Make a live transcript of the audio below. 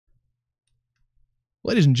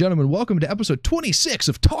Ladies and gentlemen, welcome to episode 26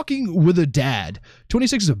 of Talking with a Dad.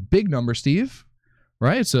 26 is a big number, Steve,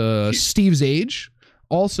 right? It's Steve's age.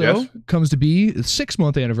 Also, comes to be the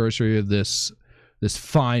 6-month anniversary of this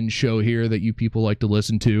fine show here that you people like to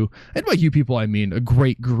listen to. And by you people, I mean a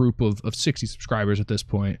great group of 60 subscribers at this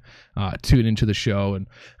point tune into the show. And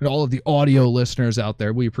all of the audio listeners out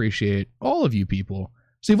there, we appreciate all of you people.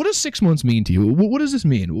 Steve, what does 6 months mean to you? What does this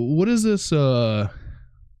mean? What is this? It's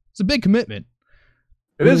a big commitment.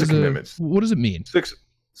 It is a commitment. What does it mean?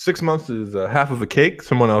 6 months is half of a cake.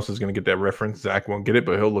 Someone else is going to get that reference. Zach won't get it,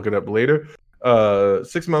 but he'll look it up later.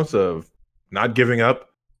 6 months of not giving up,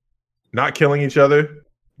 not killing each other,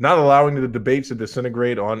 not allowing the debates to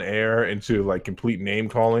disintegrate on air into like complete name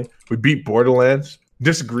calling. We beat Borderlands,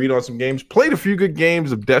 disagreed on some games, played a few good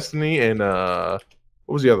games of Destiny, and what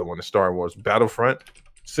was the other one? The Star Wars Battlefront.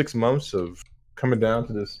 6 months of coming down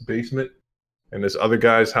to this basement in this other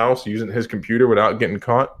guy's house using his computer without getting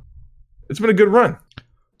caught. It's been a good run.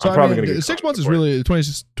 So I'm probably going to get 6 months is really the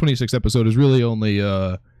 26th episode is really only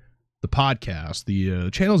the podcast. The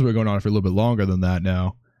channel's been going on for a little bit longer than that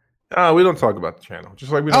now. We don't talk about the channel.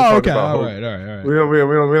 Just like we don't talk about all right. We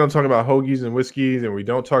don't talk about hoagies and whiskeys, and we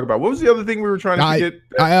don't talk about what was the other thing we were trying to get?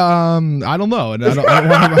 I don't know, and I don't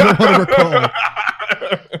want to recall.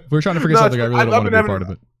 We're trying to forget something. I really don't want to be a part of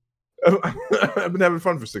it. I've been having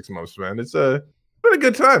fun for 6 months, man. It's been a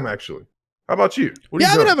good time, actually. How about you?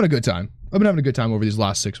 I've been having a good time. I've been having a good time over these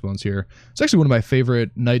last 6 months here. It's actually one of my favorite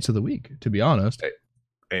nights of the week, to be honest.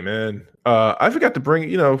 Hey man. I forgot to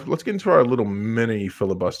bring, let's get into our little mini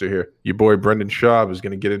filibuster here. Your boy Brendan Schaub is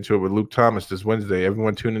going to get into it with Luke Thomas this Wednesday.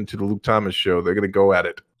 Everyone tune into the Luke Thomas show. They're going to go at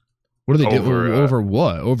it. What do they do? Over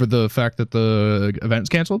what? Over the fact that the event's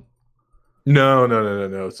canceled?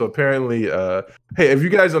 No. So apparently, hey, if you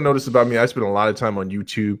guys don't notice about me, I spend a lot of time on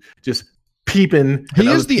YouTube just peeping. He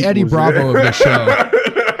is the Eddie Bravo of the show.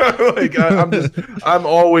 Like I'm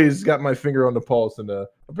always got my finger on the pulse. And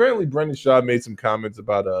apparently, Brendan Schaub made some comments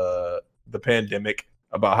about the pandemic,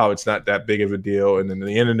 about how it's not that big of a deal, and then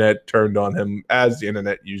the internet turned on him, as the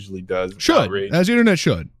internet usually does. As the internet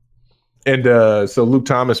should. And so Luke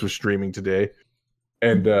Thomas was streaming today,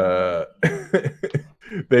 and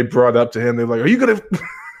they brought up to him, they're like, are you gonna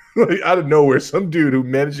like, out of nowhere, some dude who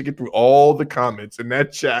managed to get through all the comments in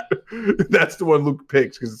that chat, that's the one Luke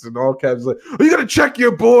picks because it's in all caps, like, are you gonna check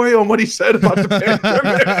your boy on what he said about the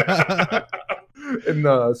pandemic? And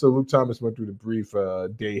so Luke Thomas went through the brief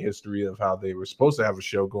day history of how they were supposed to have a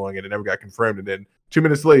show going, and it never got confirmed. And then 2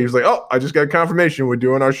 minutes later, he was like, oh, I just got confirmation we're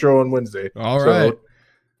doing our show on Wednesday. All right.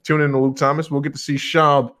 Tune in to Luke Thomas. We'll get to see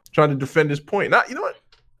Schaub trying to defend his point. Now, you know what?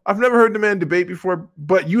 I've never heard the man debate before,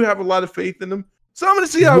 but you have a lot of faith in him. So I'm going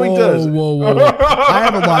to see how he does. Whoa. I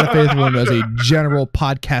have a lot of faith in him as a general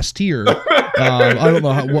podcaster. I don't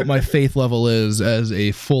know what my faith level is as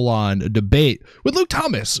a full-on debate with Luke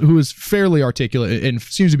Thomas, who is fairly articulate and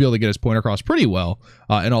seems to be able to get his point across pretty well.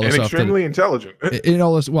 And all this stuff. Extremely intelligent. In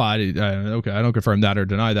all this, well, I don't confirm that or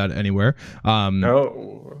deny that anywhere.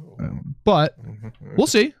 No. But we'll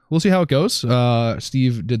see. We'll see how it goes.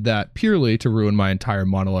 Steve did that purely to ruin my entire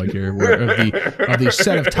monologue here, of the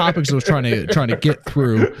set of topics I was trying to get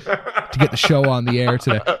through to get the show on the air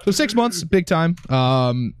today. So 6 months, big time.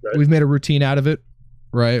 We've made a routine out of it,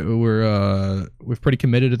 right? We're pretty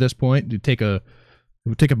committed at this point to take a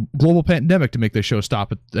global pandemic to make this show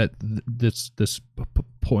stop at this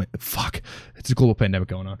point. Fuck, it's a global pandemic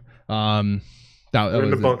going on. We're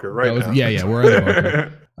in the bunker right now. Yeah, we're in the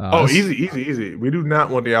bunker. Easy. We do not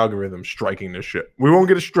want the algorithm striking this shit. We won't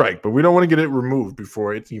get a strike, but we don't want to get it removed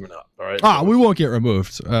before it's even up. All right. We won't get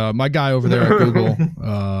removed. My guy over there at Google,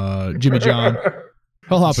 Jimmy John,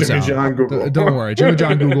 he'll help us out. Don't worry, Jimmy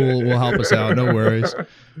John Google will help us out. No worries.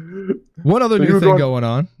 One other new thing going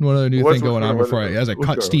on. Before as I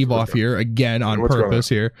cut Steve off here again on purpose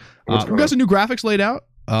here. We got some new graphics laid out.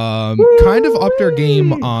 Kind of upped our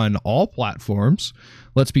game on all platforms.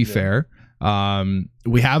 Let's be fair.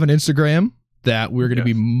 We have an Instagram that we're going to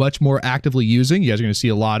be much more actively using. You guys are going to see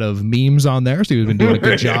a lot of memes on there. Steve's been doing a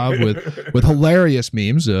good job with hilarious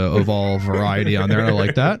memes of all variety on there. And I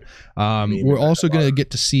like that. We're also going to get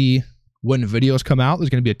to see when videos come out. There's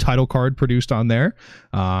going to be a title card produced on there.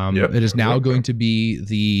 It is now going to be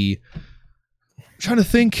the... trying to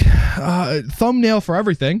think thumbnail for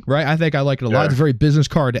everything, right? I think I like it a lot. It's very business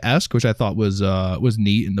card-esque, which I thought was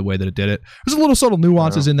neat in the way that it did it. There's a little subtle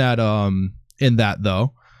nuances in that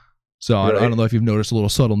though. So I don't know if you've noticed little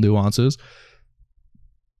subtle nuances.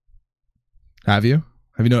 Have you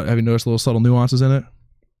noticed little subtle nuances in it?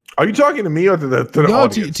 Are you talking to me or to the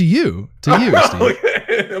audience? to you, Steve.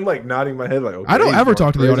 I'm like nodding my head like, okay, I don't ever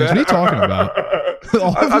talk to the audience. What are you talking about?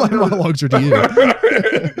 All of my monologues are to you.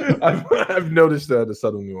 I've noticed the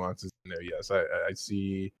subtle nuances in there. Yes, I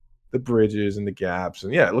see the bridges and the gaps,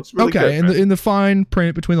 and yeah, it looks really good. Okay, in the fine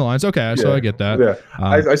print between the lines. Okay, so I get that. Yeah,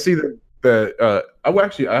 I see that.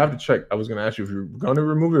 Actually, I have to check. I was going to ask you if you were going to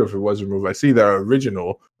remove it or if it was removed. I see the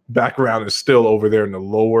original background is still over there in the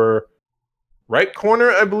lower right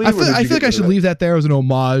corner, I believe. I feel like I should leave that there as an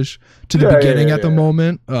homage to the beginning at the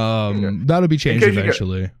moment. That'll be changed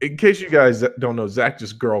eventually. In case you guys don't know, Zach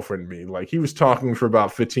just girlfriended me. Like, he was talking for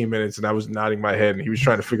about 15 minutes and I was nodding my head and he was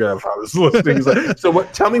trying to figure out if I was listening. He's like, so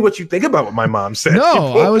what? Tell me what you think about what my mom said.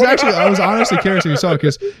 No, I was honestly curious if you saw it,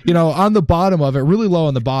 because, you know, on the bottom of it, really low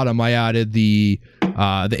on the bottom, I added the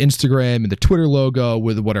Instagram and the Twitter logo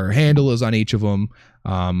with what our handle is on each of them.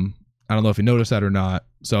 I don't know if you noticed that or not.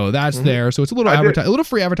 So that's there. So it's a little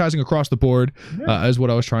free advertising across the board, is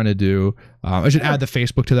what I was trying to do. I should add the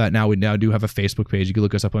Facebook to that. We now do have a Facebook page. You can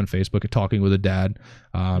look us up on Facebook at Talking with a Dad.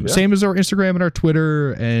 Same as our Instagram and our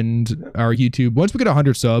Twitter and our YouTube. Once we get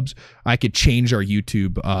 100 subs, I could change our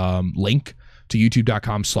YouTube link to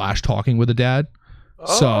youtube.com/Talking with a Dad.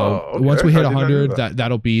 So once we hit 100,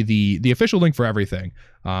 that'll be the official link for everything.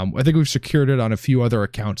 I think we've secured it on a few other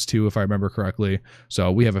accounts too, if I remember correctly.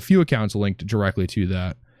 So we have a few accounts linked directly to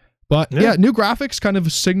that. But yeah, new graphics kind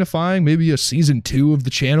of signifying maybe a season 2 of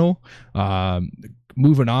the channel.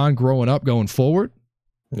 Moving on, growing up, going forward.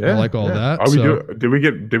 Yeah, I like all that. Did we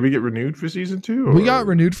get renewed for season 2? Or? We got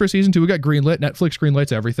renewed for season 2. We got greenlit. Netflix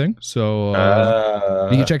greenlights everything. So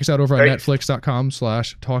you can check us out over on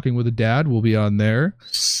netflix.com/Talking with a Dad. We'll be on there.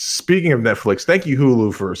 Speaking of Netflix, thank you,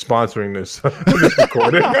 Hulu, for sponsoring this, this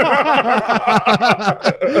recording.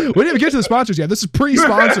 We didn't even get to the sponsors yet. This is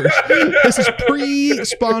pre-sponsors. This is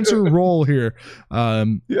pre-sponsor roll here.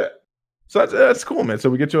 Yeah. So that's cool, man. So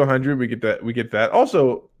we get to 100, we get that.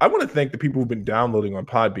 Also, I want to thank the people who've been downloading on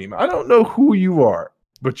Podbeam. I don't know who you are,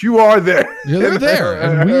 but you are there. You're there,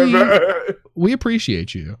 and we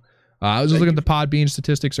appreciate you. I was just looking at the Podbean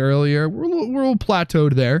statistics earlier. We're a little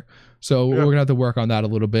plateaued there, so we're gonna have to work on that a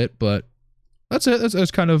little bit. But that's it.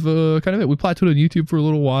 That's kind of it. We plateaued on YouTube for a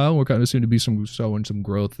little while. We're kind of seem to be showing some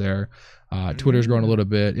growth there. Twitter's growing a little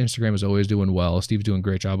bit. Instagram is always doing well. Steve's doing a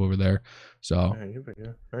great job over there. So thank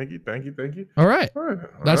you. All right.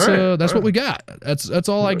 That's what we got. That's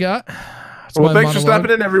all I got. Well, thanks for stopping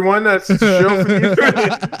in, everyone. That's the show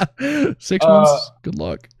for you. 6 months. Good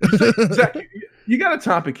luck. Zach, you got a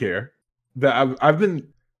topic here that I've been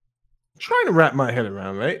trying to wrap my head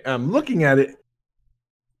around, right? I'm looking at it,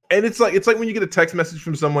 and it's like when you get a text message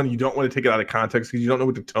from someone, you don't want to take it out of context because you don't know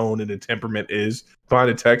what the tone and the temperament is behind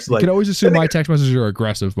a text. You can always assume my text messages are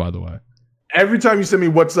aggressive, by the way. Every time you send me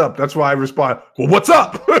 "What's up," that's why I respond. Well, what's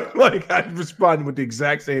up? Like, I respond with the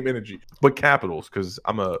exact same energy, but capitals, because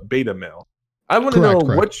I'm a beta male. I want to know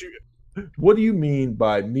what do you mean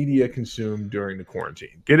by media consumed during the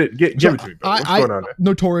quarantine? Give it to me, bro. What's going on there?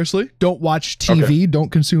 Notoriously don't watch TV,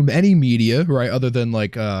 don't consume any media, right? Other than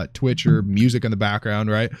like Twitch or music in the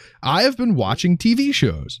background, right? I have been watching TV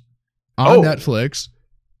shows on Netflix.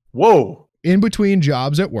 Whoa! In between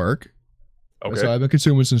jobs at work. Okay. So I've been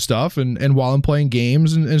consuming some stuff, and while I'm playing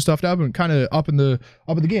games and stuff, I've been kind of up in the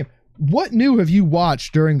game. What new have you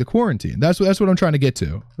watched during the quarantine? That's what I'm trying to get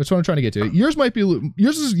to. Yours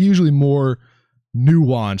is usually more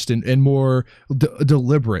nuanced and more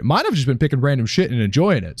deliberate. Mine have just been picking random shit and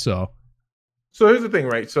enjoying it. So here's the thing,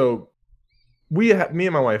 right? So me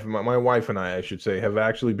and my wife and I should say, have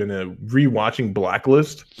actually been rewatching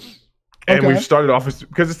Blacklist. And we've started off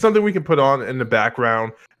because it's something we can put on in the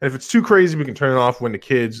background. And if it's too crazy, we can turn it off when the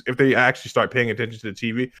kids, if they actually start paying attention to the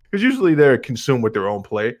TV, because usually they're consumed with their own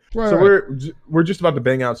play. Right, so we're just about to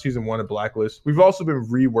bang out season 1 of Blacklist. We've also been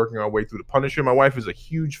reworking our way through The Punisher. My wife is a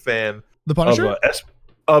huge fan The Punisher?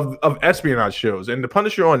 of espionage shows. And The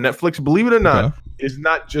Punisher on Netflix, believe it or not, is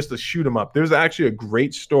not just a shoot 'em up. There's actually a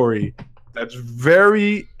great story that's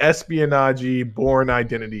very espionage-y, Bourne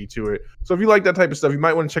Identity to it. So if you like that type of stuff, you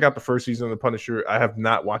might want to check out the first season of The Punisher. I have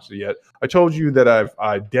not watched it yet. I told you that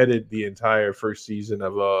I deaded the entire first season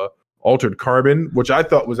of Altered Carbon, which I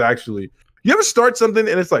thought was actually... You ever start something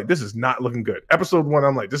and it's like, this is not looking good. Episode 1,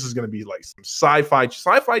 I'm like, this is going to be like some sci-fi.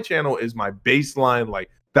 Sci-Fi Channel is my baseline, like,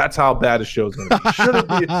 that's how bad a show's going to be. Should it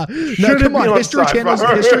be? No, come on. History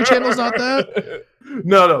Channel's not that?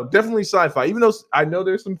 No, definitely sci-fi. Even though I know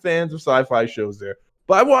there's some fans of sci-fi shows there.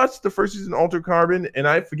 But I watched the first season of Altered Carbon, and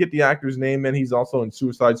I forget the actor's name, and he's also in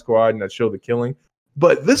Suicide Squad and that show The Killing.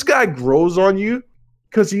 But this guy grows on you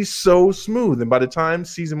because he's so smooth. And by the time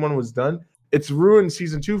season 1 was done, it's ruined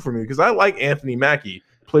season 2 for me because I like Anthony Mackie.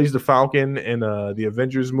 Plays the Falcon in the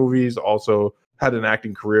Avengers movies, also had an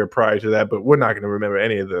acting career prior to that, but we're not going to remember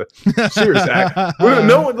any of the serious act.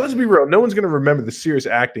 No one, let's be real. No one's going to remember the serious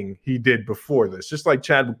acting he did before this. Just like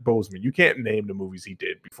Chadwick Boseman. You can't name the movies he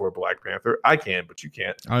did before Black Panther. I can, but you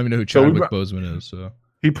can't. I don't even know who Chadwick Boseman is. So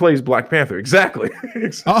he plays Black Panther. Exactly.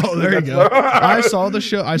 Oh, there you go. I saw the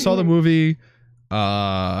show. I saw the movie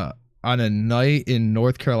on a night in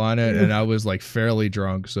North Carolina, and I was like fairly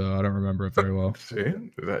drunk, so I don't remember it very well.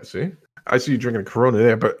 See? I see you drinking a Corona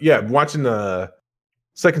there, but yeah, watching the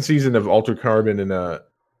second season of Altered Carbon, and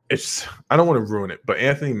it's, I don't want to ruin it, but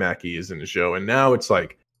Anthony Mackie is in the show, and now it's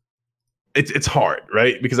like it's hard,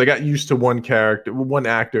 right? Because I got used to one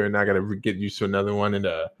actor, and I got to get used to another one, and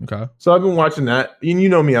okay. So I've been watching that, and you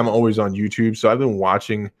know me, I'm always on YouTube, so I've been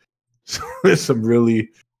watching some really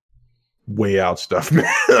way out stuff, man.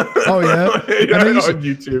 Oh yeah, on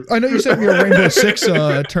YouTube. I know you sent me a Rainbow Six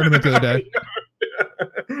tournament the other day.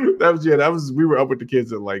 That was we were up with the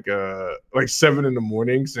kids at like 7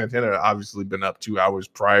 a.m. Santana had obviously been up 2 hours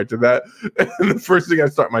prior to that, and the first thing I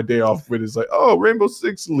start my day off with is like, oh, Rainbow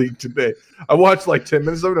Six League today. I watched like 10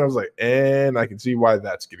 minutes of it, and I was like, and I can see why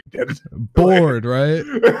that's getting dead. Bored, right?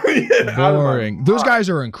 Yeah, boring. Those guys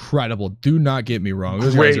are incredible. Do not get me wrong.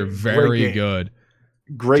 Those guys are very good.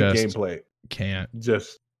 Great gameplay. Can't. It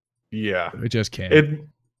just can't.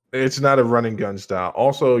 It's not a running gun style.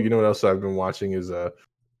 Also, you know what else I've been watching is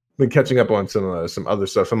been catching up on some other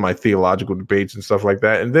stuff, some of my theological debates and stuff like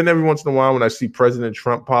that. And then every once in a while, when I see President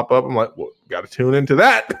Trump pop up, I'm like, well, got to tune into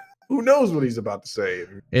that. Who knows what he's about to say?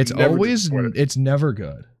 It's never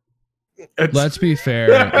good. Let's be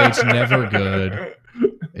fair. It's never good.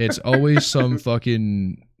 It's always some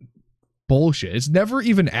fucking bullshit. It's never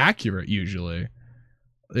even accurate usually.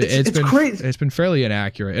 It's been crazy. It's been fairly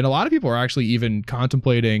inaccurate, and a lot of people are actually even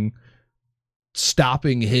contemplating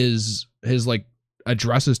stopping his like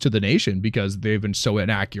addresses to the nation because they've been so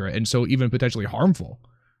inaccurate and so even potentially harmful.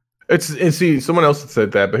 And see, someone else had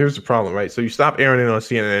said that, but here's the problem, right? So you stop airing it on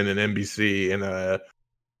CNN and NBC and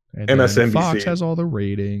MSNBC. Fox has all the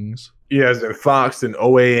ratings. Yes, and Fox and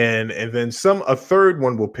OAN, and then a third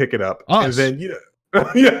one will pick it up, Us. And then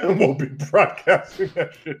yeah, we'll be broadcasting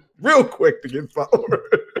that shit real quick to get followers.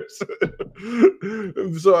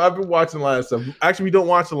 So I've been watching a lot of stuff. Actually, we don't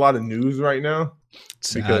watch a lot of news right now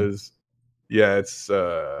because, yeah, it's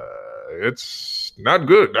not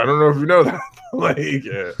good. I don't know if you know that. Like,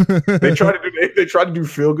 they try to do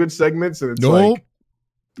feel good segments, and it's like,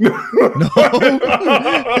 no,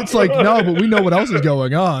 it's like no, but we know what else is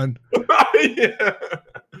going on. Yeah.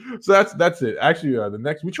 So that's it. Actually, the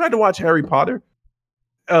next we tried to watch Harry Potter.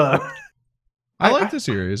 I like the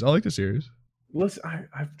series. Listen,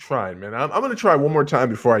 I've tried, man. I'm gonna try one more time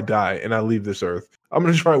before I die and I leave this earth. I'm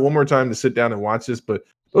gonna try one more time to sit down and watch this, but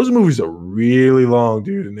those movies are really long,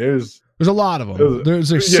 dude. And there's a lot of them. There's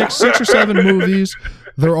six or seven movies.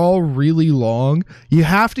 They're all really long. You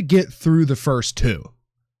have to get through the first two.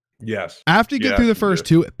 Yes. After you get through the first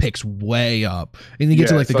two, it picks way up, and you get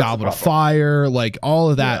to like the Goblet of Fire, like all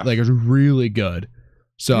of that. Like it's really good.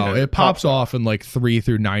 So it pops off in like 3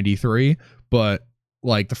 through 93, but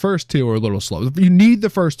like the first two are a little slow. You need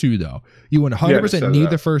the first two though. You 100%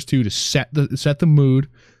 need the first two to set the mood,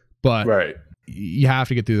 but you have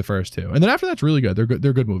to get through the first two, and then after that's really good. They're good.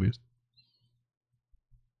 They're good movies.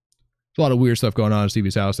 There's a lot of weird stuff going on in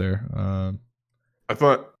Stevie's house there. I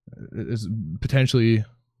thought it's potentially.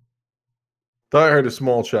 Thought I heard a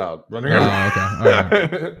small child running around. Okay.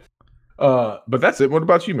 All right. But that's it. What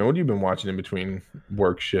about you, man? What have you been watching in between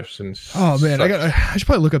work shifts and Oh man, I should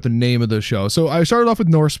probably look up the name of the show. So I started off with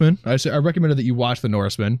Norseman. I recommended that you watch the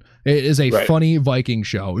Norseman. It is a funny Viking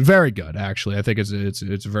show. Very good, actually. I think it's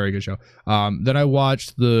a very good show. Then I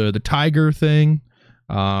watched the Tiger thing,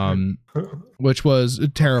 which was a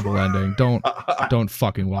terrible ending. Don't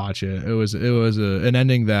fucking watch it. It was an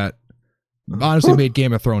ending that honestly made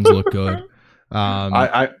Game of Thrones look good.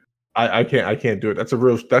 I can't do it. That's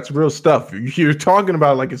real stuff. You're talking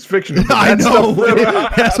about like it's fiction. I know.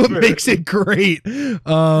 That's what makes it great. What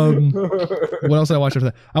else did I watch after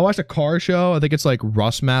that? I watched a car show. I think it's like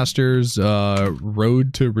Russ Masters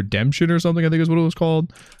Road to Redemption or something, I think is what it was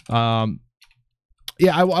called.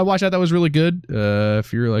 Yeah, I watched that. That was really good.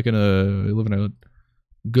 If you're like live in a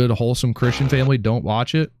good wholesome Christian family, don't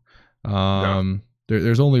watch it. No.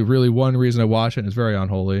 There's only really one reason I watch it, and it's very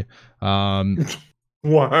unholy.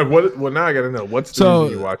 Why? Well, now I got to know. What's the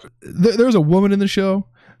reason you watch it? There's a woman in the show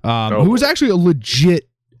who was actually a legit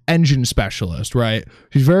engine specialist, right?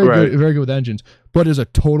 She's very good with engines, but is a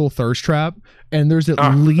total thirst trap. And there's at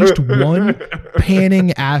least one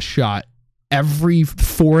panning ass shot every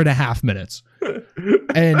 4.5 minutes.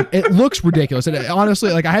 And it looks ridiculous. And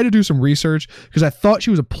honestly, like I had to do some research because I thought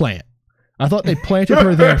she was a plant. I thought they planted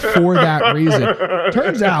her there for that reason.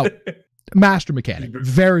 Turns out, master mechanic,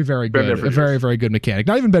 very, very good, a very, very good mechanic.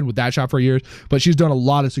 Not even been with that shop for years, but she's done a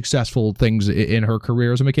lot of successful things in her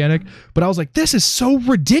career as a mechanic. But I was like, this is so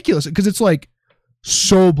ridiculous because it's like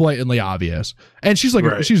so blatantly obvious, and she's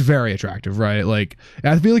like, she's very attractive, right? Like,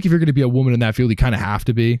 I feel like if you're going to be a woman in that field, you kind of have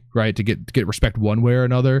to be, right, to get respect one way or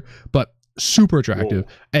another. But super attractive,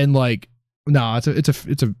 and like, no,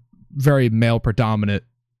 it's a very male predominant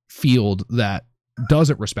field that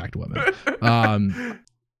doesn't respect women.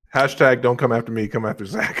 Hashtag don't come after me, come after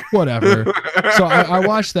Zach. Whatever. So I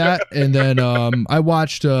watched that, and then I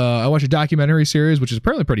watched a documentary series, which is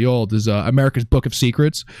apparently pretty old, is America's Book of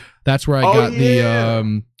Secrets. That's where I got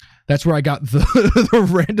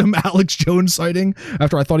the random Alex Jones sighting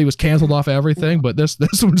after I thought he was canceled off everything, but this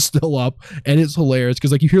one's still up, and it's hilarious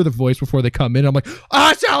because like you hear the voice before they come in. I'm like,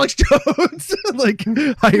 it's Alex Jones. Like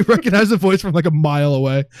I recognize the voice from like a mile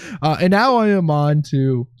away. And now I am on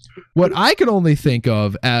to what I can only think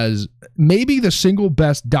of as maybe the single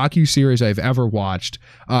best docuseries I've ever watched,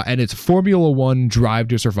 and it's Formula One Drive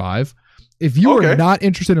to Survive. If you are not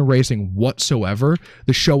interested in racing whatsoever,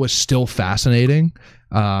 the show is still fascinating.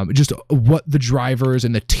 Just what the drivers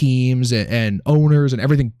and the teams and owners and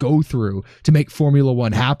everything go through to make Formula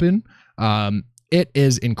One happen. It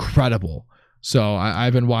is incredible. So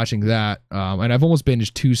I've been watching that, and I've almost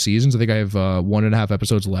binged 2 seasons. I think I have 1.5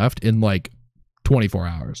 episodes left in like 24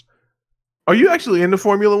 hours. Are you actually into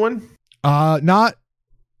Formula One? Not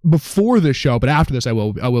before this show, but after this I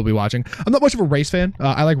will be watching. I'm not much of a race fan.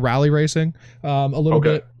 I like rally racing a little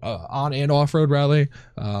bit, on and off-road rally,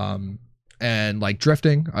 and like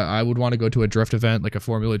drifting. I would want to go to a drift event, like a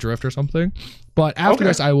Formula Drift or something. But after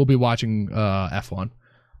this I will be watching F1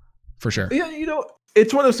 for sure. Yeah, you know,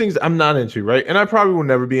 it's one of those things I'm not into, right? And I probably will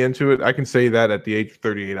never be into it. I can say that at the age of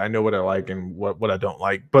 38. I know what I like and what I don't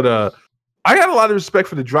like. But I got a lot of respect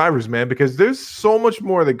for the drivers, man, because there's so much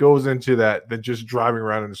more that goes into that than just driving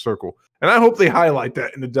around in a circle. And I hope they highlight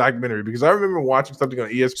that in the documentary, because I remember watching something on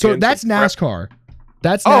ESPN. So that's NASCAR.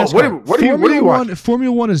 That's NASCAR. What are you watching?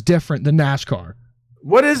 Formula One is different than NASCAR.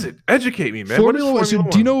 What is it? Educate me, man. Formula One. So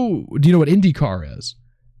do you know what IndyCar is?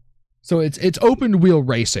 So it's open wheel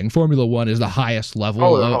racing. Formula One is the highest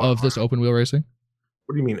level of this open wheel racing.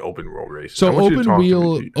 What do you mean open wheel racing? So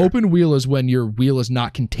open wheel is when your wheel is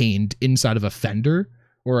not contained inside of a fender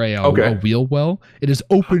or a wheel well. It is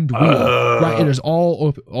opened wheel, right? It is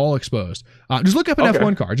all exposed. Just look up an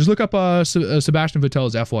F1 car. Just look up Sebastian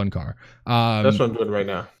Vettel's F1 car. That's what I'm doing right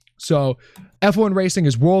now. So F1 racing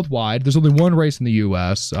is worldwide. There's only one race in the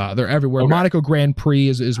U.S. They're everywhere. Monaco Grand Prix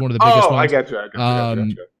is one of the biggest ones. I got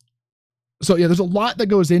you. So yeah, there's a lot that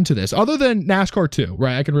goes into this, other than NASCAR too,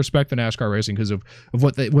 right? I can respect the NASCAR racing because of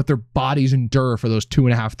what their bodies endure for those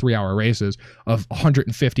 2.5-3 hour races of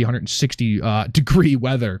 150, 160 degree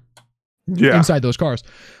weather inside those cars.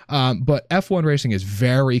 But F1 racing is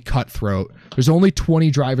very cutthroat. There's only 20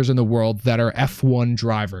 drivers in the world that are F1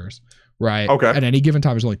 drivers, right? Okay. At any given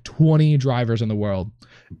time, there's only 20 drivers in the world,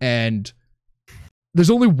 and there's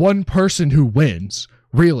only one person who wins,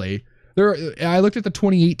 really. I looked at the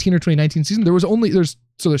 2018 or 2019 season.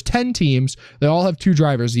 There's 10 teams. They all have 2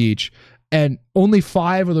 drivers each, and only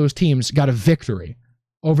 5 of those teams got a victory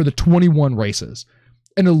over the 21 races.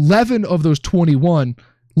 And 11 of those 21,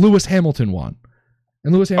 Lewis Hamilton won.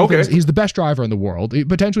 And Lewis Hamilton, he's the best driver in the world,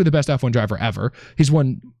 potentially the best F1 driver ever. He's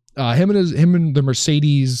won him and the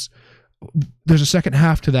Mercedes. There's a second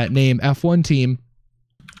half to that name. F1 team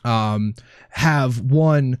have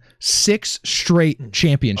won 6 straight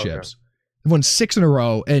championships. They've won 6 in a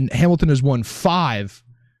row, and Hamilton has won 5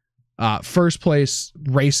 first place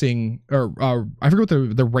racing, or I forget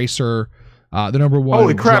what the racer, the number one.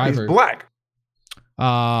 Holy crap, driver. He's black.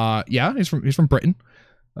 Yeah, he's from Britain.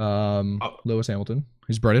 Lewis Hamilton.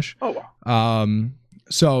 He's British. Oh wow.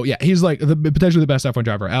 So yeah, he's like potentially the best F1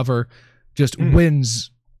 driver ever. Just wins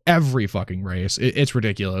every fucking race. It's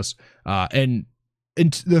ridiculous. And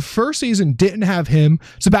the first season didn't have him.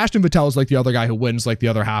 Sebastian Vettel is like the other guy who wins like the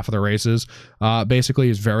other half of the races. Basically,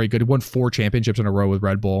 he's very good. He won 4 championships in a row with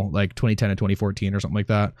Red Bull, like 2010 and 2014 or something like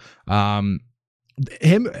that.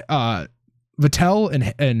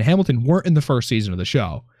 Vettel and Hamilton weren't in the first season of the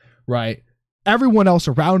show, right? Everyone else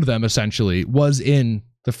around them essentially was in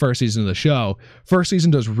the first season of the show. First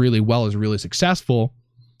season does really well, is really successful.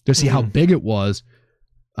 To see how big it was,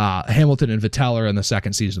 Hamilton and Vettel are in the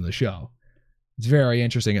second season of the show. It's very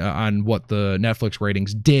interesting on what the Netflix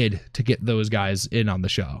ratings did to get those guys in on the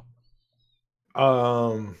show.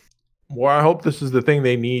 Well, I hope this is the thing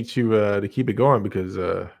they need to keep it going, because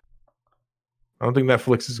I don't think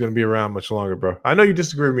Netflix is going to be around much longer, bro. I know you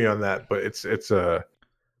disagree with me on that, but it's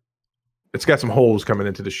It's got some holes coming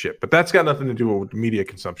into the ship, but that's got nothing to do with media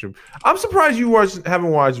consumption. I'm surprised you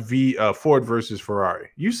haven't watched Ford versus Ferrari.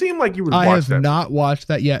 You seem like you would watch that. I have not watched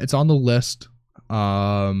that yet. It's on the list,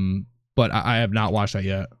 but I have not watched that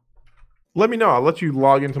yet. Let me know. I'll let you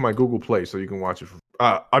log into my Google Play so you can watch it.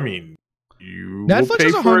 I mean,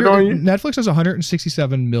 Netflix has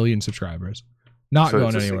 167 million subscribers. Not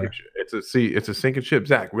going anywhere. It's a sinking ship.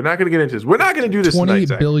 Zach, we're not going to get into this. We're not going to do this tonight,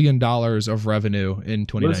 Zach. $20 billion of revenue in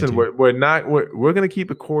 2019. Listen, we're going to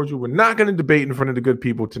keep it cordial. We're not going to debate in front of the good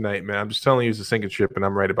people tonight, man. I'm just telling you it's a sinking ship, and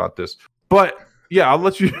I'm right about this. But yeah, I'll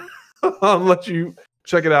let you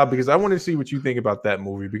check it out because I want to see what you think about that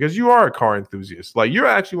movie because you are a car enthusiast. Like you're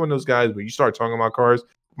actually one of those guys when you start talking about cars,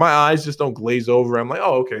 my eyes just don't glaze over. I'm like,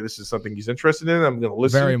 oh, okay, this is something he's interested in. I'm going to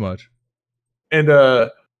listen. Very much. And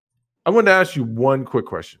I wanted to ask you one quick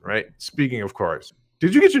question, right? Speaking of cars,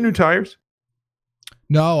 did you get your new tires?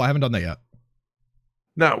 No, I haven't done that yet.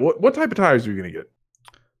 Now, what type of tires are you going to get?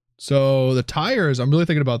 So the tires, I'm really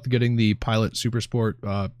thinking about getting the Pilot Supersport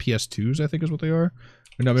PS2s, I think is what they are.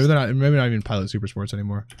 Or no, maybe they're not. Maybe not even Pilot Supersports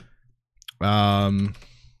anymore.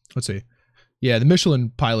 Let's see. Yeah, the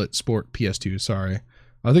Michelin Pilot Sport PS2s. Sorry, I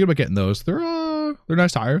was thinking about getting those. They're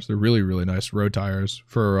nice tires. They're really, really nice road tires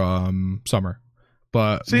for summer.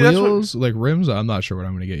 But see, wheels, like rims, I'm not sure what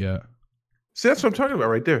I'm going to get yet. See, that's what I'm talking about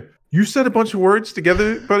right there. You said a bunch of words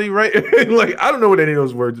together, buddy, right? Like, I don't know what any of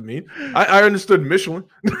those words mean. I understood Michelin.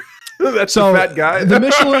 That's so, the fat guy. The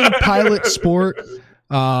Michelin Pilot Sport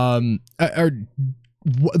are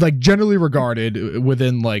like generally regarded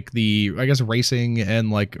within like the, I guess, racing and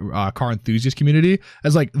like car enthusiast community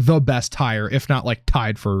as like the best tire, if not like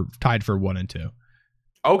tied for 1 and 2.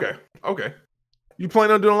 Okay. You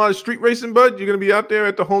plan on doing a lot of street racing, bud? You're gonna be out there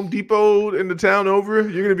at the Home Depot in the town over.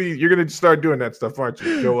 You're gonna start doing that stuff, aren't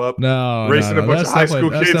you? Go up, racing a bunch of high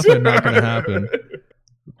school kids. That's definitely not gonna happen.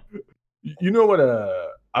 You know what?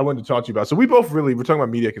 I wanted to talk to you about. So we're talking about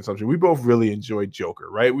media consumption. We both really enjoyed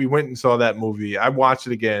Joker, right? We went and saw that movie. I watched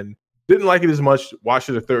it again. Didn't like it as much. Watched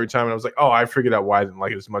it a third time, and I was like, oh, I figured out why I didn't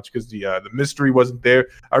like it as much because the mystery wasn't there.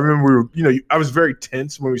 I remember I was very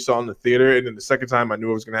tense when we saw it in the theater, and then the second time I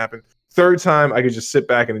knew it was gonna happen. Third time, I could just sit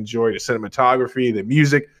back and enjoy the cinematography, the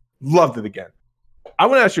music. Loved it again. I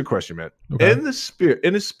want to ask you a question, man. Okay. In the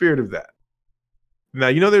spirit of that.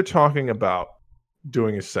 Now, they're talking about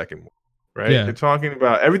doing a second one, right? Yeah. They're talking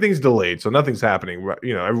about everything's delayed, so nothing's happening.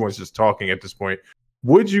 Everyone's just talking at this point.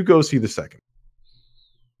 Would you go see the second?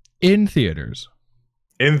 In theaters.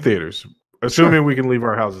 In theaters. Assuming we can leave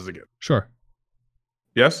our houses again. Sure.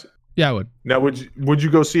 Yes? Yeah, I would. Now, would you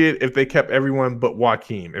go see it if they kept everyone but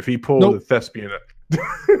Joaquin? If he pulled the thespian?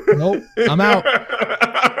 Nope. I'm out.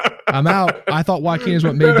 I thought Joaquin is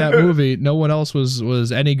what made that movie. No one else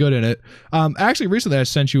was any good in it. Actually, recently I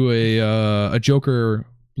sent you a Joker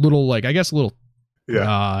little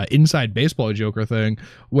inside baseball Joker thing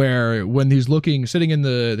where when he's sitting in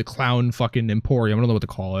the clown fucking emporium, I don't know what to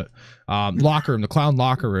call it, locker room, the clown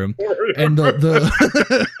locker room, and the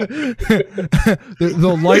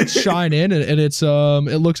lights shine in and it's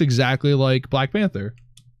it looks exactly like Black Panther.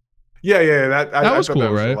 Yeah, that was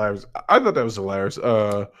cool, right? Hilarious. I thought that was hilarious.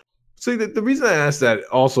 See, the reason I asked that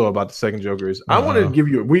also about the second Joker is I wanted to give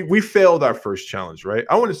you we failed our first challenge, right?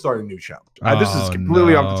 I want to start a new challenge. This is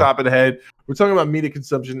completely off the top of the head. We're talking about media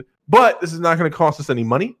consumption, but this is not going to cost us any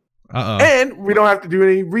money, and we don't have to do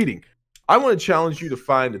any reading. I want to challenge you to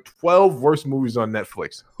find the 12 worst movies on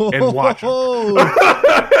Netflix and watch them.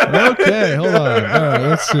 Okay, hold on. All right,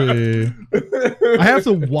 let's see. I have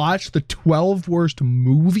to watch the 12 worst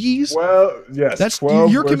movies? Well, yes.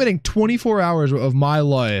 You're committing 24 hours of my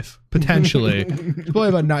life, potentially. They're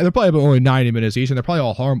probably about only 90 minutes each, and they're probably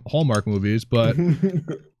all Hallmark movies, but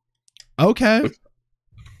okay.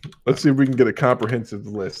 Let's see if we can get a comprehensive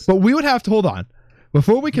list. But we would have to, hold on.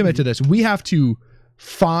 Before we commit to this, we have to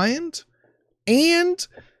find and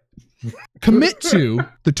commit to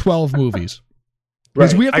the 12 movies.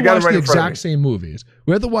 Because we have to watch the exact same movies.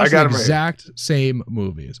 We have to watch the exact same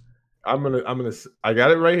movies. I got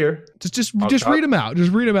it right here. Just read them out.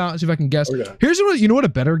 Just read them out and see if I can guess. Okay. Here's what a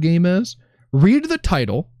better game is. Read the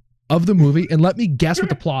title of the movie and let me guess what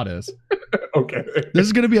the plot is. Okay. This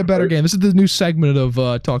is going to be a better game. This is the new segment of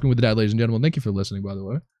Talking with the Dad, ladies and gentlemen. Thank you for listening, by the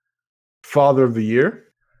way. Father of the Year.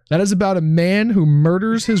 That is about a man who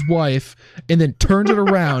murders his wife and then turns it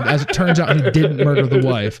around. As it turns out, he didn't murder the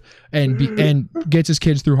wife and gets his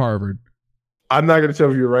kids through Harvard. I'm not going to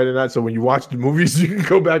tell if you're right or not. So when you watch the movies, you can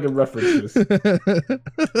go back and reference this.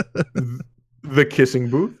 The Kissing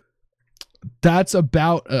Booth. That's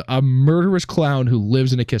about a murderous clown who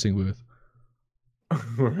lives in a kissing booth.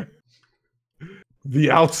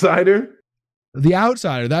 The Outsider. The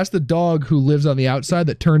Outsider. That's the dog who lives on the outside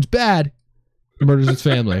that turns bad, murders his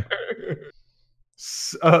family.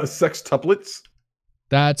 Sextuplets.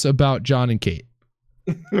 That's about John and Kate.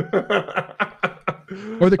 Or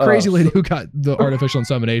the crazy lady who got the artificial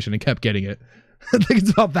insemination and kept getting it. I think it's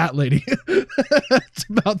about that lady. It's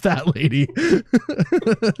about that lady.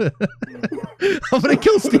 I'm going to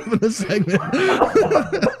kill Steve in this segment.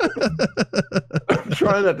 I'm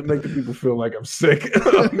trying not to make the people feel like I'm sick.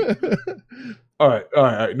 All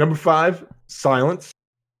right. Number 5, silence.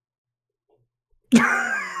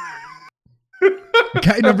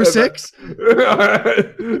 Okay, number 6.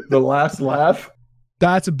 The Last Laugh.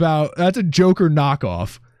 That's a Joker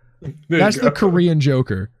knockoff. That's the Korean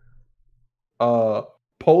Joker.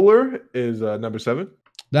 Polar is number 7.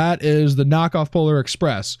 That is the knockoff Polar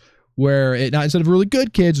Express, where instead of really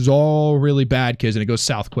good kids, it's all really bad kids, and it goes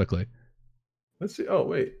south quickly. Let's see. Oh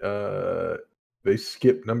wait, they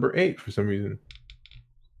skipped number 8 for some reason.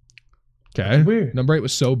 Okay, weird. Number 8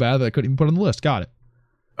 was so bad that I couldn't even put it on the list. Got it.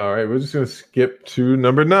 All right, we're just gonna skip to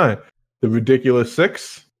number 9, The Ridiculous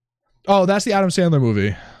Six. Oh, that's the Adam Sandler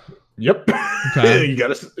movie. Yep. Okay. you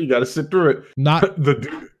gotta sit through it. Not the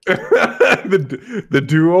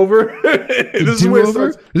do-over. The do-over?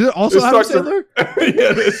 Is it also Adam Sandler?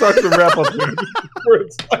 Yeah, it starts to wrap up there. Where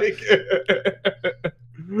it's like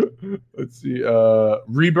let's see.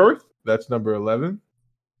 Rebirth. That's number 11.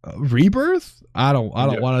 Rebirth? I don't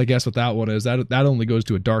want to guess what that one is. That only goes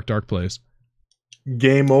to a dark place.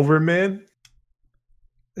 Game Over, Man.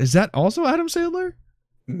 Is that also Adam Sandler?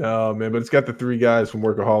 No, man, but it's got the 3 guys from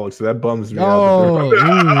Workaholics, so that bums me out.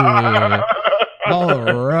 All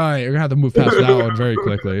right. You're going to have to move past that one very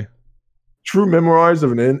quickly. True Memoirs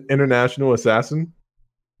of an International Assassin.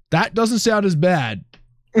 That doesn't sound as bad.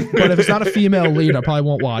 But if it's not a female lead, I probably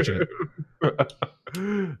won't watch it.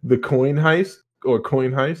 The Coin Heist or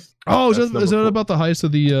Coin Heist. Oh, is that about the heist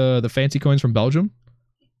of the fancy coins from Belgium?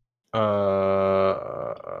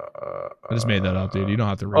 I just made that up, dude. You don't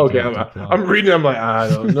have to read. Okay, I'm reading. I'm like, I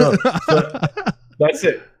don't know. That's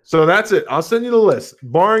it. So that's it. I'll send you the list.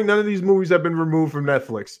 Barring none of these movies have been removed from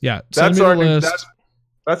Netflix. Yeah, that's our list.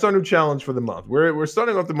 That's our new challenge for the month. We're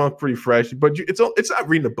starting off the month pretty fresh, but it's not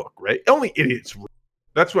reading a book, right? Only idiots.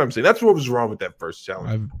 That's what I'm saying. That's what was wrong with that first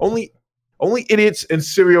challenge. Only idiots and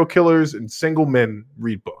serial killers and single men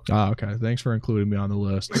read books. Ah, okay. Thanks for including me on the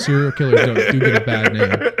list. Serial killers do get a bad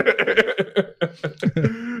name.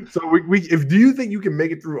 So do you think you can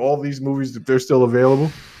make it through all these movies if they're still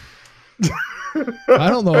available? I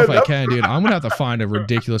don't know if I can, dude. I'm gonna have to find a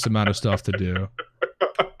ridiculous amount of stuff to do.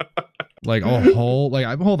 Like a whole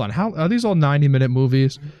hold on. How are these all 90-minute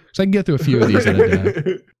movies? Because I can get through a few of these in a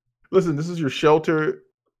day. Listen, this is your Shelter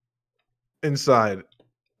Inside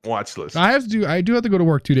watch list. I do have to go to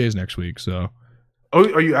work 2 days next week, so.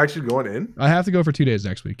 Oh, are you actually going in? I have to go for 2 days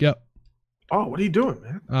next week. Yep. Oh, what are you doing,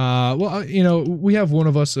 man? Well, we have one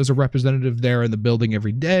of us as a representative there in the building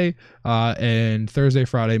every day. And Thursday,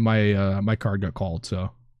 Friday, my card got called.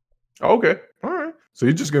 So. Okay. All right. So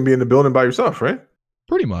you're just gonna be in the building by yourself, right?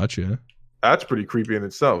 Pretty much, yeah. That's pretty creepy in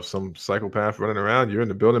itself. Some psychopath running around. You're in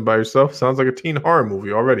the building by yourself. Sounds like a teen horror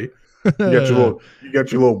movie already. You got your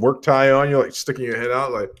little work tie on. You're like sticking your head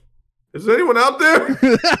out, like, is there anyone out there?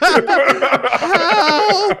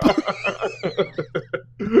 Help!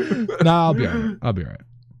 Nah, I'll be all right.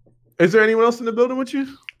 Is there anyone else in the building with you?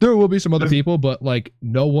 There will be some other people, but like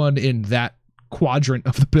no one in that quadrant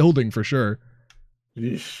of the building for sure.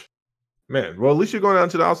 Yeesh. Man, well, at least you're going out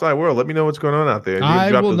to the outside world. Let me know what's going on out there.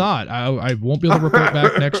 I will not. I won't be able to report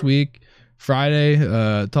back next week. Friday,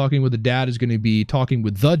 talking with the dad is going to be talking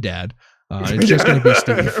with the dad. It's just going to be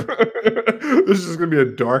Steve. This is going to be a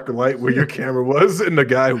dark light where your camera was and the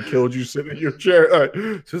guy who killed you sitting in your chair. All right.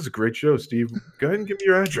 This is a great show, Steve. Go ahead and give me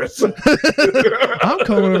your address. I'm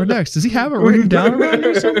coming over next. Does he have it written down around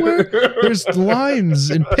here somewhere? There's lines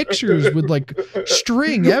and pictures with like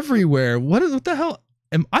string everywhere. What the hell?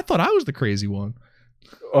 I thought I was the crazy one.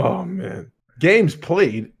 Oh, man. Games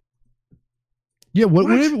played. Yeah, what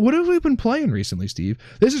have we been playing recently, Steve?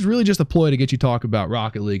 This is really just a ploy to get you talk about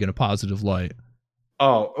Rocket League in a positive light.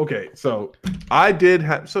 Oh, okay. So I did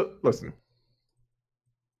have. So listen,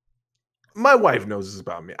 my wife knows this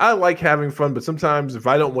about me. I like having fun, but sometimes if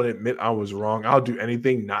I don't want to admit I was wrong, I'll do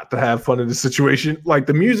anything not to have fun in the situation. Like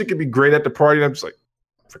the music could be great at the party, and I'm just like,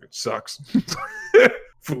 freaking sucks.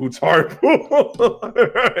 Food's horrible.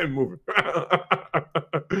 I'm moving.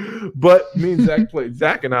 But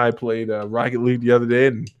Zach and I played Rocket League the other day,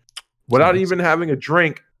 and without even having a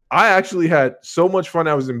drink, I actually had so much fun.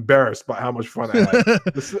 I was embarrassed by how much fun I had.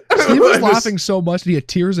 Steve was laughing so much that he had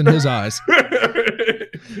tears in his eyes.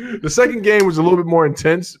 The second game was a little bit more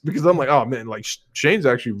intense because I'm like, oh man, like Shane's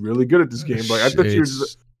actually really good at this game. Like I thought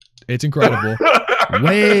it's incredible,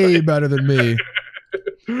 way better than me.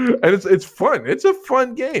 And it's fun. It's a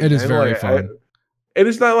fun game. It is very fun. And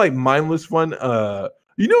it's not like mindless fun.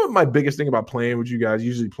 You know what my biggest thing about playing with you guys,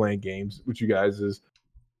 usually playing games with you guys, is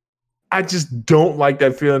I just don't like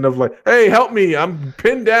that feeling of like, hey, help me, I'm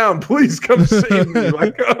pinned down, please come save me.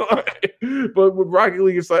 Like, but with Rocket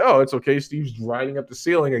League, it's like, oh, it's okay. Steve's riding up the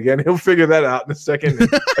ceiling again. He'll figure that out in a second.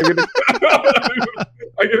 I get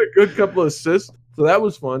a good couple of assists, so that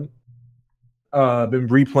was fun. Been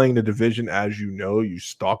replaying The Division, as you know, you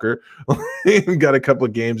stalker. Got a couple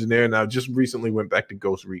of games in there, and I just recently went back to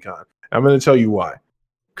Ghost Recon. I'm going to tell you why,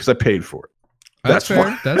 because I paid for it. That's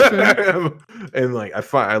fair. That's fair. And like I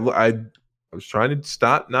was trying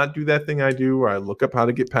to not do that thing I do where I look up how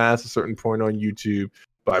to get past a certain point on YouTube,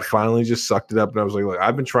 but I finally just sucked it up and I was like,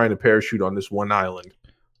 I've been trying to parachute on this one island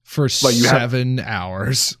for 7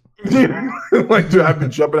 hours. Like, dude, I've been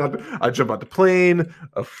jumping out. I jump out the plane.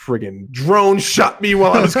 A friggin' drone shot me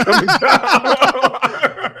while I was coming down.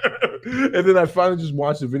 And then I finally just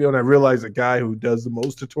watched the video and I realized the guy who does the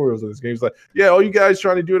most tutorials on this game is like, yeah, all you guys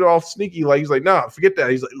trying to do it all sneaky. Like, he's like, nah, forget that.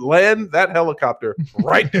 He's like, land that helicopter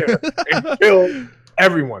right there and kill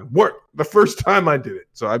everyone. Work the first time I did it.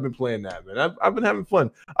 So I've been playing that, man. I've been having fun.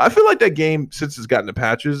 I feel like that game, since it's gotten the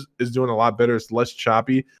patches, is doing a lot better. It's less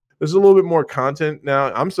choppy. There's a little bit more content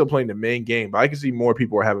now. I'm still playing the main game, but I can see more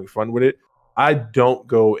people are having fun with it. I don't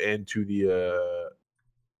go into the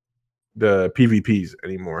PvPs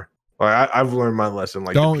anymore. Like, I've learned my lesson.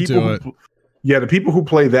 Like, don't do it. The people who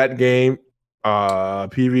play that game,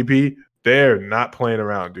 PvP, they're not playing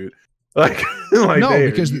around, dude. Like no,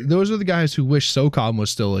 because those are the guys who wish SOCOM was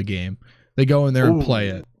still a game. They go in there and play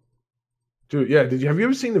it. Dude, yeah. Have you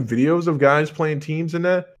ever seen the videos of guys playing teams in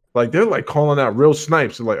that? Like, they're like calling out real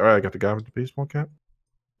snipes. They're like, all right, I got the guy with the baseball cap.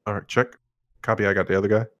 All right, check. Copy, I got the other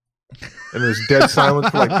guy. And there's dead silence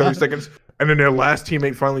for like 30 seconds. And then their last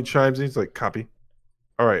teammate finally chimes in. He's like, copy.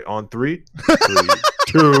 All right, on 3,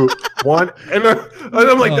 2, 1. And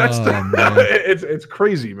I'm like, it's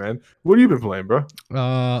crazy, man. What have you been playing, bro?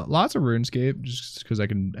 Lots of RuneScape, just because I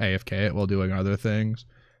can AFK it while doing other things.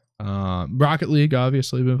 Rocket League,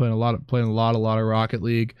 obviously, been playing a lot of Rocket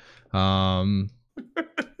League.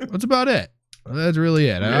 That's about it. That's really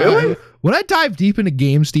it. Really? When I dive deep into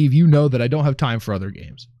games, Steve, you know that I don't have time for other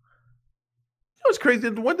games. You know what's crazy?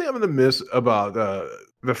 The one thing I'm gonna miss about the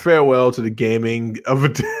farewell to the gaming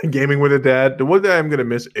with a dad. The one thing I'm gonna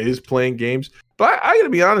miss is playing games. But I gotta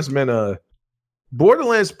be honest, man.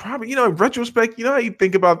 Borderlands probably, in retrospect, how you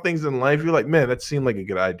think about things in life. You're like, man, that seemed like a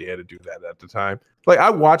good idea to do that at the time. Like, I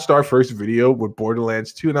watched our first video with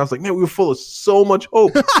Borderlands 2, and I was like, man, we were full of so much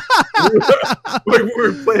hope. Like, we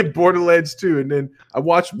were playing Borderlands 2, and then I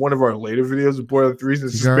watched one of our later videos of Borderlands 3, and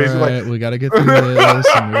it's just basically like, we gotta get through this,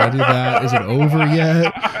 and we gotta do that. Is it over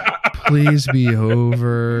yet? Please be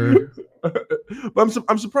over. But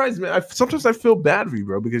I'm surprised, man. Sometimes I feel bad for you,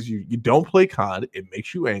 bro, because you don't play COD. It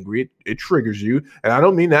makes you angry. It triggers you, and I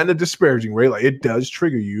don't mean that in a disparaging way. Like, it does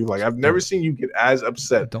trigger you. Like, I've never seen you get as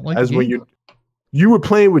upset as when you were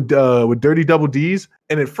playing with Dirty Double D's,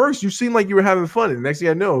 and at first you seemed like you were having fun, and the next thing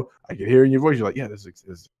I know, I can hear in your voice, you're like, yeah, this is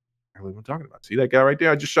exactly what I'm talking about. See that guy right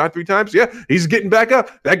there? I just shot 3 times. Yeah, he's getting back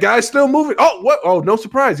up. That guy's still moving. Oh, what? Oh, no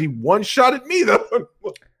surprise. He one-shotted me though.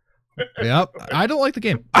 Yep. I don't like the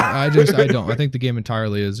game. I don't. I think the game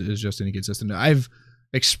entirely is just inconsistent. I've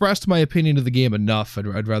expressed my opinion of the game enough.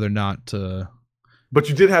 I'd rather not. But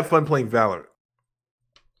you did have fun playing Valorant.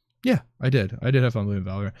 Yeah, I did. I did have fun playing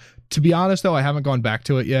Valorant. To be honest, though, I haven't gone back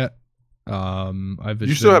to it yet.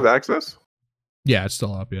 You still have access? Yeah, it's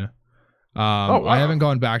still up. Yeah. Wow. I haven't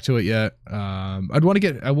gone back to it yet. I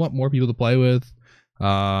want more people to play with.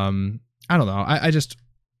 I don't know.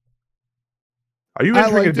 Are you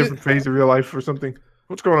entering a different phase of your life or something?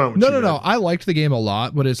 What's going on with you? No. I liked the game a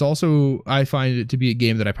lot, but it's also, I find it to be a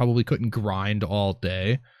game that I probably couldn't grind all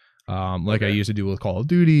day. I used to do with Call of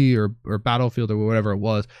Duty or Battlefield or whatever it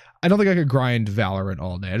was. I don't think I could grind Valorant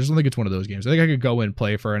all day. I just don't think it's one of those games. I think I could go and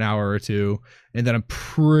play for an hour or two, and then I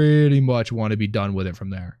pretty much want to be done with it from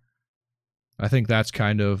there. I think that's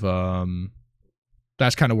kind of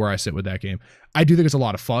where I sit with that game. I do think it's a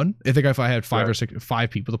lot of fun. I think if I had 5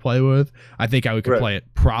 people to play with, I think I could play it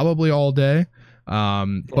probably all day.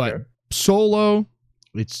 But solo,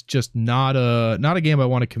 it's just not a game I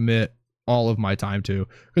want to commit all of my time to,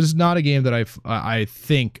 because it's not a game that I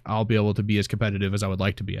think I'll be able to be as competitive as I would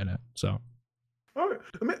like to be in it. So, all right,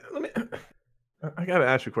 let me I gotta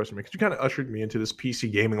ask you a question, man, because you kind of ushered me into this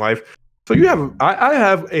PC gaming life. So you have, I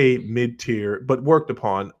have a mid tier, but worked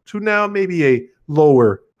upon to now maybe a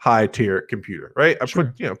lower high tier computer, right? I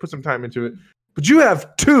put some time into it, but you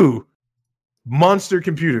have two monster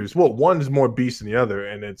computers. Well, one is more beast than the other,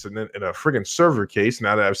 and it's in a friggin' server case.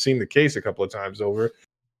 Now that I've seen the case a couple of times over,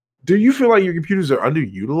 do you feel like your computers are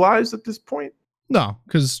underutilized at this point? No,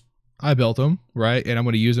 because I built them, right? And I'm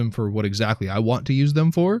going to use them for what exactly I want to use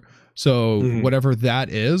them for. So whatever that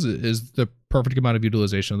is the perfect amount of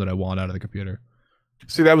utilization that I want out of the computer.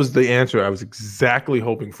 See, that was the answer I was exactly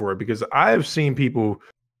hoping for, because I have seen people,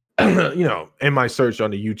 you know, in my search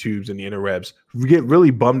on the YouTubes and the interwebs, get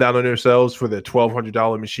really bummed out on themselves for the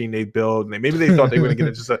 $1,200 machine they built, and maybe they thought they were going to get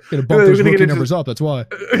into some, bump those rookie numbers up. That's why.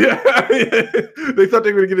 They thought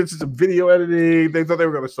they were going to get into some video editing. They thought they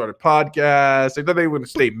were going to start a podcast. They thought they were going to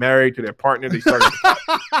stay married to their partner. They started.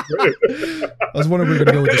 I was wondering if we were going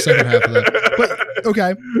to go with the second half of that. But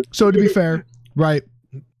okay, so to be fair, right?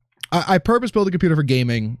 I purpose built a computer for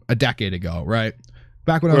gaming a decade ago, right?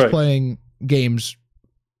 Back when I was playing games.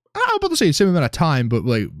 I'm about to say the same amount of time, but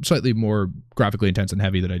like slightly more graphically intense and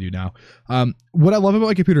heavy than I do now. What I love about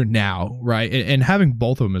my computer now, right, and having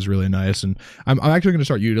both of them is really nice. And I'm actually going to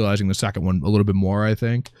start utilizing the second one a little bit more, I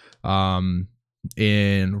think,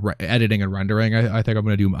 in editing and rendering. I think I'm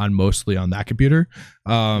going to do mostly on that computer.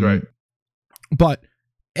 But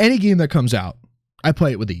any game that comes out, I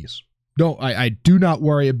play it with ease. I do not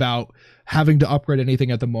worry about having to upgrade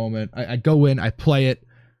anything at the moment. I go in, I play it.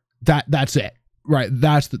 That's it. Right,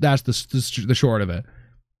 that's the short of it.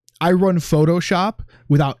 I run Photoshop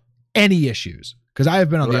without any issues because I have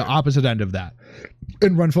been on the opposite end of that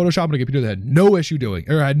and run Photoshop on a computer that had no issue doing,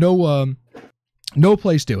 or had no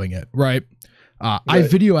place doing it. Right, I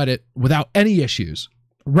video edit without any issues,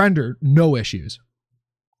 render no issues.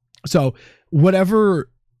 So whatever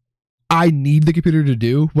I need the computer to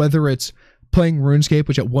do, whether it's playing RuneScape,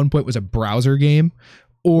 which at one point was a browser game,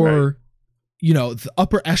 or you know, the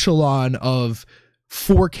upper echelon of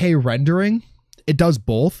 4K rendering, it does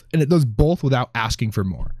both, and it does both without asking for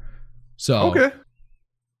more. So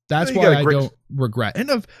that's why I don't regret.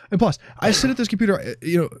 And plus, I sit at this computer,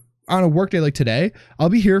 you know, on a work day like today, I'll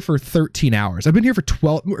be here for 13 hours. I've been here for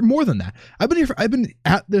 12, more than that. I've been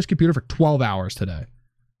at this computer for 12 hours today.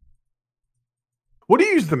 What do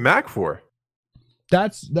you use the Mac for?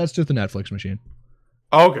 That's just a Netflix machine.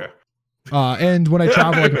 Okay. And when I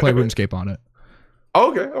travel, I can play RuneScape on it.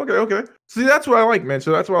 Okay. See, that's what I like, man.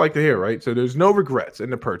 So that's what I like to hear, right? So there's no regrets in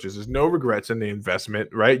the purchase. There's no regrets in the investment,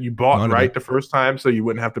 right? You bought the first time, so you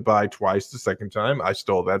wouldn't have to buy twice the second time. I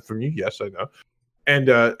stole that from you. Yes, I know. And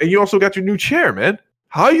you also got your new chair, man.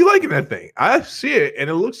 How are you liking that thing? I see it, and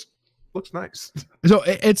it looks nice. So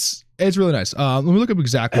it's really nice. Let me look up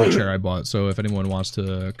exactly what chair I bought. So if anyone wants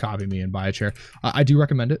to copy me and buy a chair, I do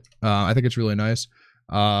recommend it. I think it's really nice.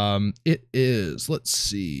 It is, let's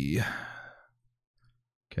see.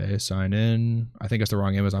 Okay, sign in. I think it's the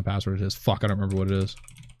wrong Amazon password. It is. Fuck, I don't remember what it is.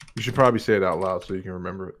 You should probably say it out loud so you can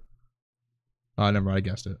remember it. Never mind, I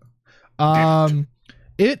guessed it.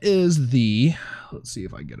 It is the, let's see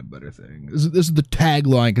if I can get a better thing. This is the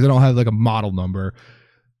tagline because I don't have like a model number.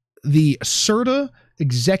 The Serta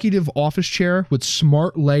Executive Office Chair with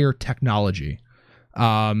Smart Layer Technology.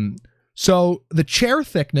 So the chair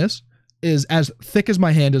thickness is as thick as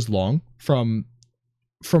my hand is long, from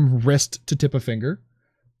wrist to tip of finger.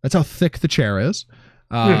 That's how thick the chair is.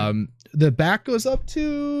 The back goes up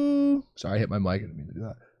to, sorry, I hit my mic. I didn't mean to do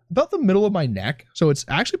that. About the middle of my neck. So it's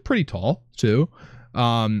actually pretty tall too.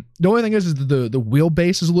 The only thing is the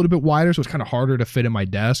wheelbase is a little bit wider, so it's kind of harder to fit in my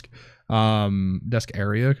desk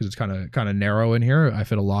area because it's kind of narrow in here. I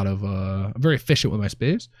fit a lot of, I'm very efficient with my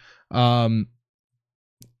space. It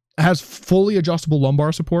has fully adjustable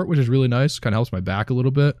lumbar support, which is really nice. Kind of helps my back a little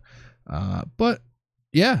bit. But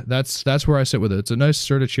yeah, that's where I sit with it. It's a nice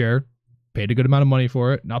Serta chair. Paid a good amount of money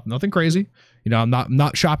for it. Nothing crazy. You know, I'm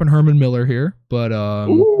not shopping Herman Miller here, but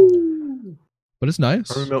it's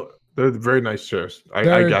nice. They're very nice chairs. I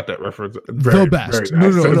got that reference. The best.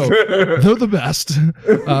 Nice. No. They're the best.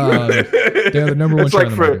 They're the number one. It's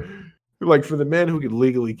like for the man who could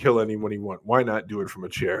legally kill anyone he wants, why not do it from a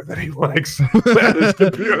chair that he likes? That's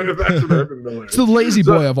what Herman Miller is. It's the lazy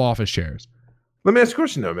boy of office chairs. Let me ask you a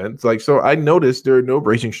question though, man. It's like, so I noticed there are no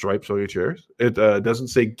racing stripes on your chairs. It doesn't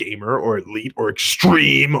say gamer or elite or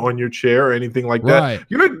extreme on your chair or anything like that.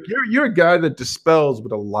 Right. You're a guy that dispels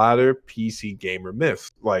with a lot of PC gamer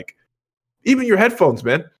myths. Like even your headphones,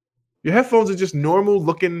 man. Your headphones are just normal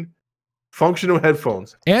looking, functional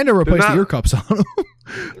headphones. And I replaced the ear cups on them.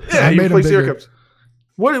 Yeah, you replaced the ear cups.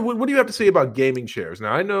 What do you have to say about gaming chairs?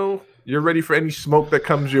 Now I know you're ready for any smoke that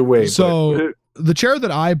comes your way. So the chair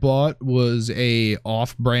that I bought was a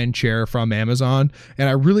off-brand chair from Amazon, and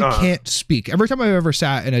I really can't speak. Every time I've ever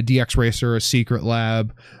sat in a DX Racer, a Secret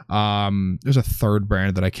Lab, there's a third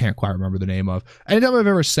brand that I can't quite remember the name of. Anytime I've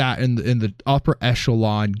ever sat in the upper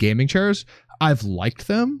echelon gaming chairs, I've liked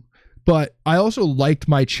them, but I also liked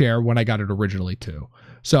my chair when I got it originally too.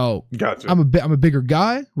 So gotcha. I'm a bigger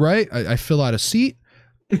guy, right? I fill out a seat.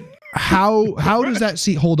 How does that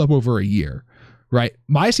seat hold up over a year? Right,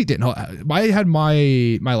 my seat didn't. I had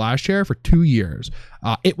my last chair for 2 years.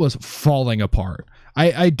 It was falling apart.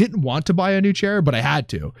 I didn't want to buy a new chair, but I had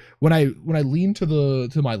to. When I leaned to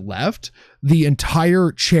my left, the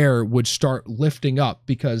entire chair would start lifting up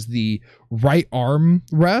because the right arm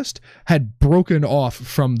rest had broken off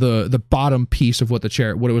from the bottom piece of what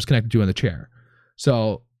it was connected to in the chair.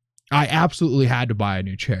 So I absolutely had to buy a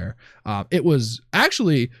new chair. It was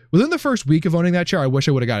actually within the first week of owning that chair. I wish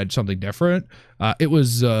I would have gotten something different.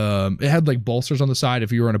 It had like bolsters on the side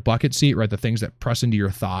if you were in a bucket seat, right? The things that press into your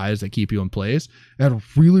thighs that keep you in place. It had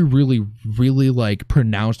really, really, really like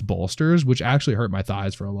pronounced bolsters, which actually hurt my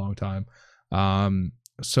thighs for a long time.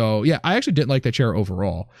 So yeah, I actually didn't like that chair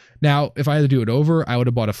overall. Now, if I had to do it over, I would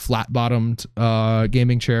have bought a flat bottomed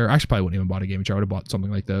gaming chair. Actually, probably wouldn't even bought a gaming chair. I would have bought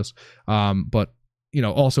something like this. But you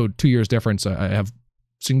know, also 2 years difference. I have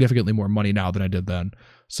significantly more money now than I did then.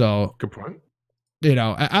 So good point. You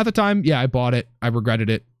know, at the time, yeah, I bought it. I regretted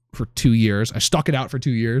it for 2 years. I stuck it out for 2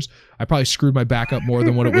 years. I probably screwed my back up more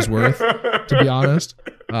than what it was worth, to be honest.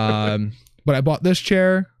 But I bought this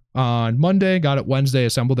chair on Monday, got it Wednesday,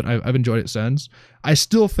 assembled it. I've enjoyed it since. I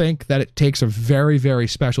still think that it takes a very, very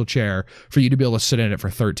special chair for you to be able to sit in it for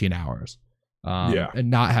 13 hours. And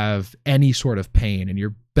not have any sort of pain in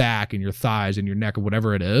your back and your thighs and your neck or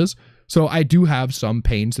whatever it is. So I do have some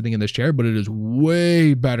pain sitting in this chair, but it is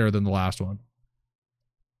way better than the last one.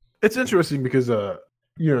 It's interesting because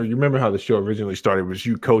you remember how the show originally started was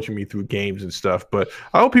you coaching me through games and stuff, but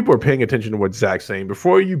I hope people are paying attention to what Zach's saying.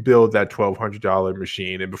 Before you build that $1,200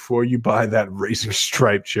 machine and before you buy that racing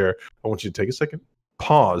stripe chair, I want you to take a second,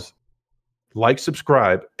 pause, like,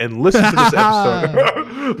 subscribe, and listen to this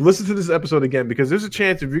episode. Listen to this episode again, because there's a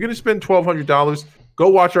chance if you're going to spend $1,200, go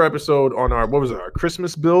watch our episode on our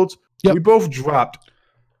Christmas builds. Yep. We both dropped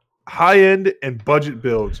high-end and budget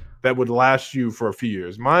builds that would last you for a few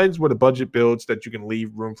years. Mine's were the budget builds that you can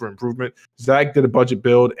leave room for improvement. Zach did a budget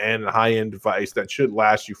build and a high-end device that should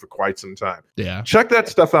last you for quite some time. Yeah. Check that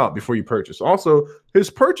stuff out before you purchase. Also,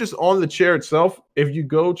 his purchase on the chair itself, if you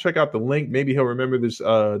go check out the link, maybe he'll remember this,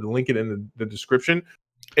 the link it in the description.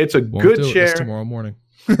 It's a good chair. It's tomorrow morning.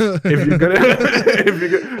 if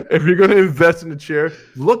you're gonna invest in the chair,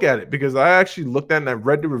 look at it, because I actually looked at it and I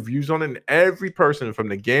read the reviews on it, and every person from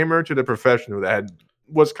the gamer to the professional that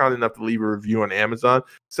was kind enough to leave a review on Amazon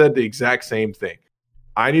said the exact same thing.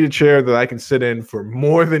 I need a chair that I can sit in for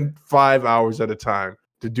more than 5 hours at a time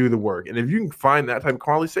to do the work. And if you can find that type of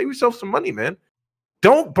quality, save yourself some money, man.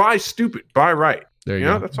 Don't buy stupid, buy right. There you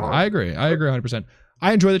go. That's all. I agree 100%.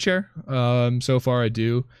 I enjoy the chair. So far I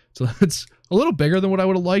do. So it's a little bigger than what I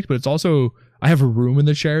would have liked, but it's also, I have a room in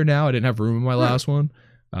the chair now. I didn't have room in my last one.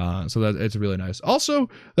 So that it's really nice. Also,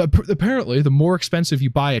 apparently, the more expensive you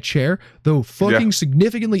buy a chair, the fucking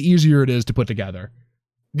significantly easier it is to put together.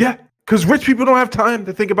 Yeah, because rich people don't have time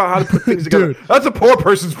to think about how to put things together. Dude, that's a poor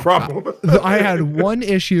person's problem. I had one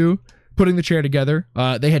issue putting the chair together.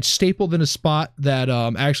 They had stapled in a spot that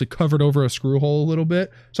actually covered over a screw hole a little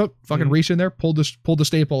bit. So fucking reached in there, pulled the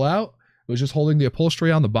staple out. It was just holding the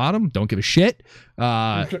upholstery on the bottom. Don't give a shit.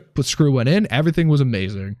 Put screw one in. Everything was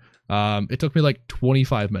amazing. It took me like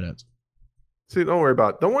 25 minutes. See, don't worry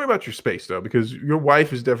about your space though, because your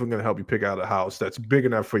wife is definitely going to help you pick out a house that's big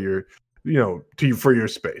enough for your, for your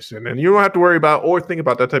space, and then you don't have to worry about or think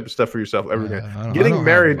about that type of stuff for yourself ever again. Getting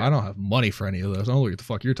married, I don't have money for any of this. I don't know what the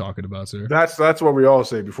fuck you're talking about, sir. That's what we all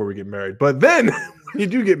say before we get married. But then when you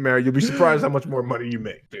do get married, you'll be surprised how much more money you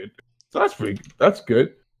make, dude. So that's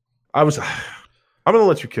good. I'm gonna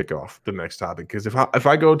let you kick off the next topic, because if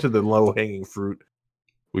I go to the low hanging fruit,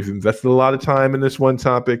 we've invested a lot of time in this one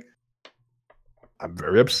topic. I'm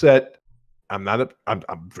very upset.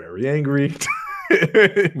 I'm very angry.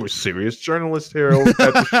 We're serious journalists here. Go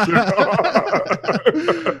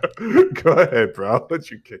ahead, bro. I'll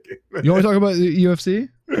let you kick it. You want to talk about the UFC?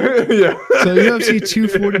 Yeah. So UFC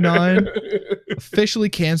 249 officially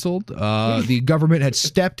canceled. The government had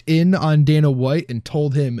stepped in on Dana White and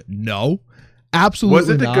told him no.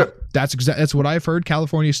 Absolutely not. That's what I've heard.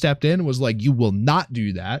 California stepped in and was like, you will not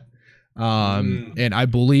do that. And I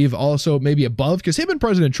believe also maybe above, because him and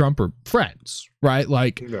President Trump are friends, right?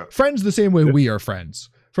 Like friends the same way we are friends.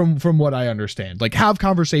 from what I understand. Like, have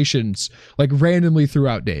conversations like randomly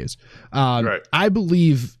throughout days. Right. I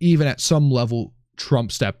believe even at some level,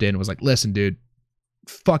 Trump stepped in and was like, listen, dude,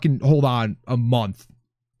 fucking hold on a month.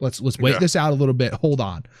 Let's wait this out a little bit. Hold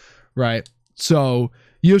on. Right. So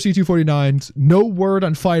UFC 249's no word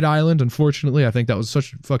on Fight Island. Unfortunately, I think that was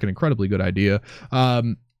such a fucking incredibly good idea.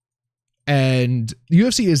 And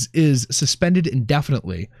UFC is suspended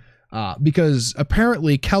indefinitely. Because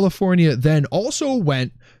apparently California then also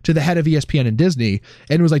went to the head of ESPN and Disney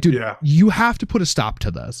and was like, dude, you have to put a stop to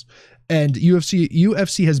this. And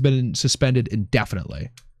UFC has been suspended indefinitely.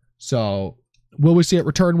 So will we see it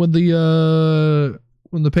return when the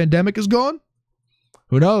pandemic is gone?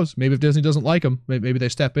 Who knows? Maybe if Disney doesn't like them, maybe they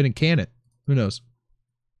step in and can it. Who knows?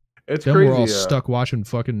 It's then crazy. We're all stuck watching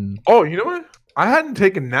fucking. Oh, you know what? I hadn't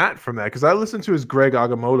taken that from that because I listened to his Greg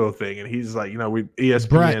Agamotto thing, and he's like,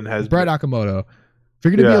 ESPN has Brett Agamotto. If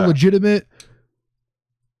you're going to be a legitimate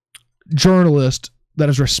journalist that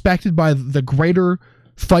is respected by the greater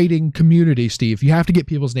fighting community, Steve, you have to get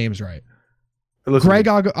people's names right. Listen, Greg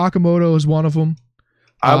Agamotto is one of them.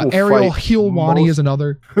 Ariel Helwani is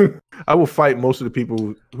another. I will fight most of the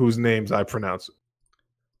people whose names I pronounce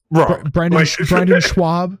wrong. Brendan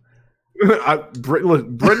Schwab.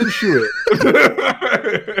 Brendan Schuett.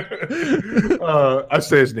 I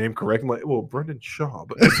say his name correct. I'm like, well, Brendan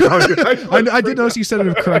Schaub. I did notice you said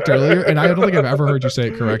it correct earlier, and I don't think I've ever heard you say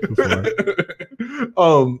it correct before.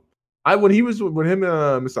 When him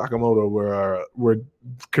and Mr. Akamoto were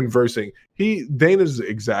conversing, Dana's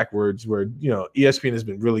exact words were, ESPN has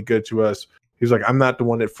been really good to us. He was like, I'm not the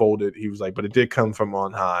one that folded. He was like, but it did come from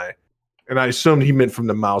on high, and I assumed he meant from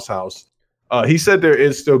the Mouse House. He said there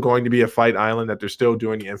is still going to be a Fight Island, that they're still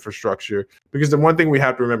doing the infrastructure. Because the one thing we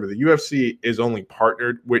have to remember, the UFC is only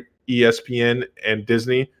partnered with ESPN and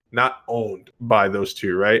Disney, not owned by those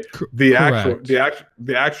two, right? The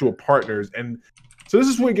actual partners. And so this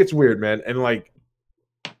is where it gets weird, man. And like,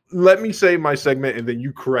 let me say my segment, and then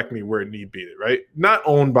you correct me where it need be, right? Not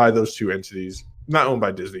owned by those two entities, not owned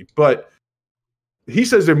by Disney, but he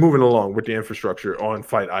says they're moving along with the infrastructure on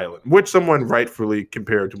Fight Island, which someone rightfully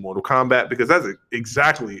compared to Mortal Kombat, because that's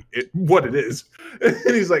exactly what it is. And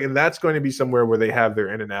he's like, and that's going to be somewhere where they have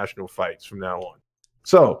their international fights from now on.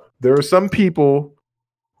 So there are some people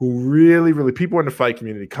who really, people in the fight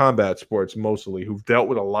community, combat sports mostly, who've dealt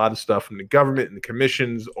with a lot of stuff from the government and the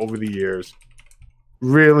commissions over the years,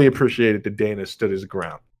 really appreciated that Dana stood his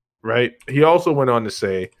ground, right? He also went on to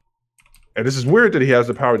say, and this is weird that he has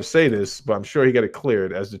the power to say this, but I'm sure he got it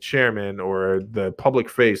cleared as the chairman or the public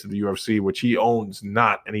face of the UFC, which he owns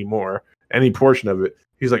not anymore, any portion of it.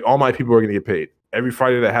 He's like, all my people are going to get paid. Every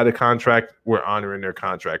fighter that had a contract, we're honoring their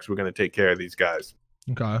contracts. We're going to take care of these guys.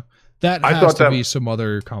 Okay. That has to be some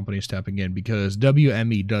other company stepping in, because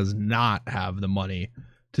WME does not have the money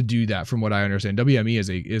to do that, from what I understand. WME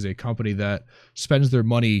is a company that spends their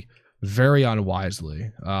money very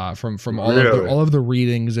unwisely, from all of the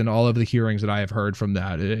readings and all of the hearings that I have heard from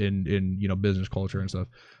that in business culture and stuff.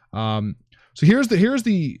 So here's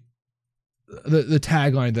the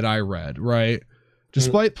tagline that I read, right?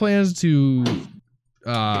 Despite plans to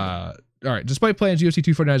despite plans, UFC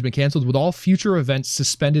 249 has been canceled with all future events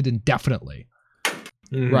suspended indefinitely.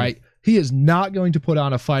 Right? He is not going to put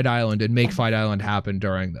on a Fight Island and make Fight Island happen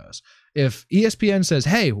during this. If ESPN says,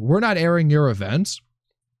 hey, we're not airing your events,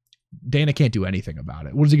 Dana can't do anything about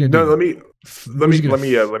it. What is he going to do? No, let me go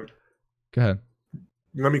ahead.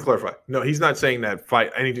 Let me clarify. No, he's not saying that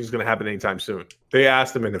anything's going to happen anytime soon. They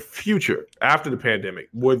asked him in the future, after the pandemic,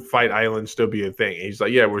 would Fight Island still be a thing? And he's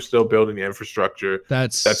like, yeah, we're still building the infrastructure.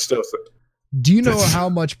 That's still. Do you know how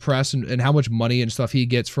much press and how much money and stuff he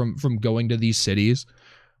gets from going to these cities?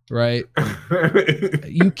 Right?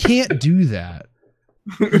 You can't do that.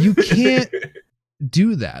 You can't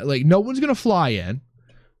do that. Like, no one's going to fly in.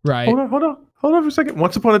 Right. Hold on for a second.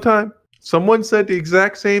 Once upon a time, someone said the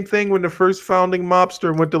exact same thing when the first founding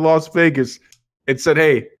mobster went to Las Vegas. It said,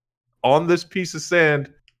 hey, on this piece of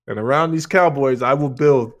sand and around these cowboys, I will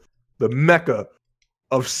build the Mecca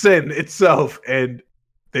of sin itself. And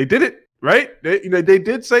they did it, right? They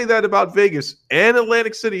did say that about Vegas and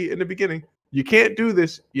Atlantic City in the beginning. You can't do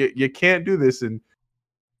this. You can't do this. And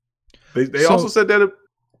they also said that.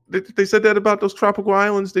 They said that about those tropical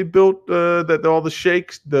islands they built, that all the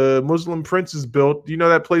sheikhs, the Muslim princes built. Do you know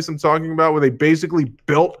that place I'm talking about, where they basically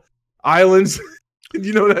built islands?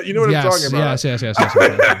 You know what I'm talking about? Yes.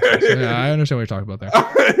 Yeah, I understand what you're talking about there.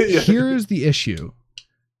 Yeah. Here's the issue.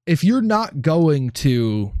 If you're not going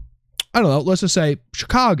to, I don't know, let's just say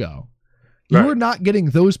Chicago, you are not getting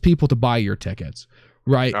those people to buy your tickets,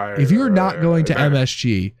 right? If you're not going to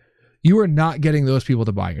MSG, you are not getting those people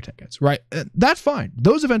to buy your tickets, right? That's fine.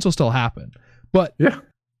 Those events will still happen. But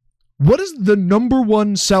what is the number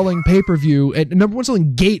one selling pay-per-view and number one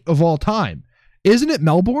selling gate of all time? Isn't it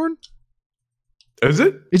Melbourne? Is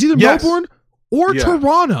it? It's either Melbourne or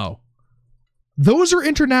Toronto. Those are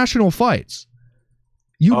international fights.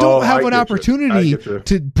 You don't have an opportunity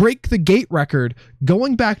to break the gate record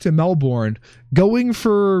going back to Melbourne, going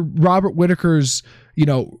for Robert Whittaker's,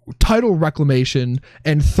 title reclamation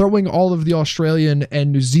and throwing all of the Australian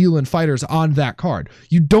and New Zealand fighters on that card.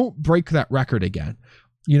 You don't break that record again.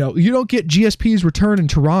 You don't get GSP's return in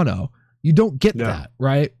Toronto. You don't get that,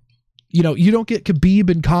 right? You don't get Khabib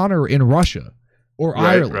and Conor in Russia or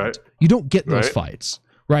Ireland. Right. You don't get those fights,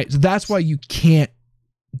 right? So that's why you can't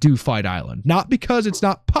do Fight Island. Not because it's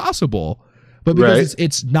not possible, but because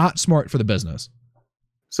it's not smart for the business.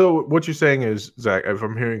 So what you're saying is, Zach, if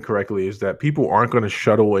I'm hearing correctly, is that people aren't going to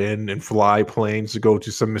shuttle in and fly planes to go to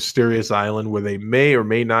some mysterious island where they may or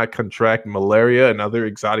may not contract malaria and other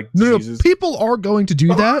exotic diseases? No, people are going to do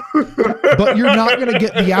that, but you're not going to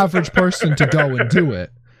get the average person to go and do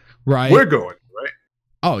it, right? We're going, right?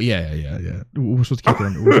 Oh, yeah. We're supposed to keep it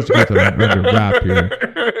under wrap here.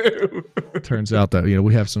 Turns out that,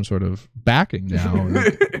 we have some sort of backing now.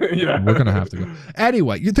 We're going to have to go.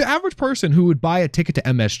 Anyway, the average person who would buy a ticket to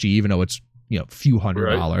MSG, even though it's, a few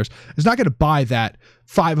 $100s, is not going to buy that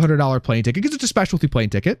 $500 plane ticket because it's a specialty plane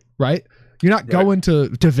ticket, right? You're not going to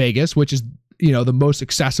Vegas, which is, the most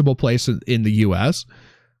accessible place in the U.S.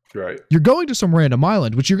 Right. You're going to some random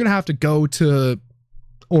island, which you're going to have to go to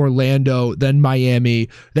Orlando, then Miami,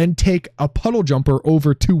 then take a puddle jumper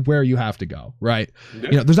over to where you have to go, right?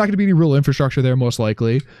 There's not going to be any real infrastructure there, most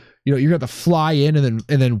likely. You're going to have to fly in and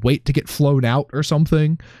then wait to get flown out or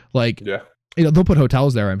something. They'll put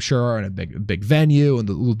hotels there, I'm sure, and a big venue, and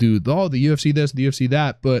they'll do the UFC this, the UFC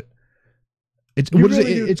that, but it's going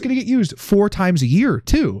to get used 4 times a year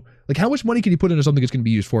too. Like, how much money can you put into something that's going to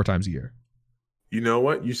be used 4 times a year? You know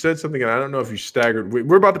what? You said something, and I don't know if you staggered.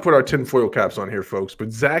 We're about to put our tinfoil caps on here, folks,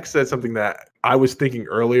 but Zach said something that I was thinking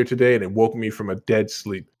earlier today, and it woke me from a dead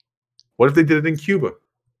sleep. What if they did it in Cuba?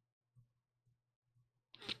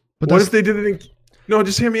 What if they did it in... No,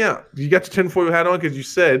 just hear me out. You got your tinfoil hat on because you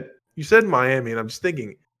said Miami, and I'm just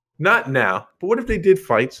thinking, not now, but what if they did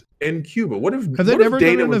fights in Cuba? Have they never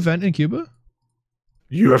done an event in Cuba?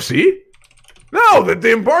 UFC? No,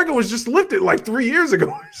 the embargo was just lifted like 3 years ago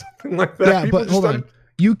or something like that. Yeah, but hold on.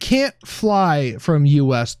 You can't fly from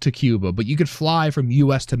U.S. to Cuba, but you could fly from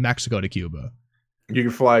U.S. to Mexico to Cuba. You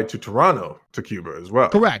can fly to Toronto to Cuba as well.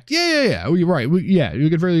 Correct. Yeah. You're right. You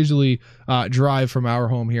could very easily drive from our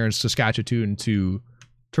home here in Saskatchewan to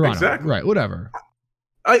Toronto. Exactly. Right. Whatever.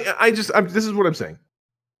 This is what I'm saying.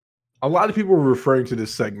 A lot of people were referring to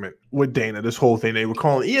this segment with Dana, this whole thing. They were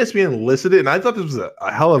calling ESPN listed it, and I thought this was a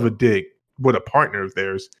hell of a dig with a partner of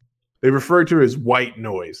theirs. They referred to it as white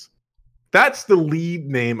noise. That's the lead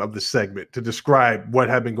name of the segment to describe what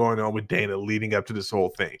had been going on with Dana leading up to this whole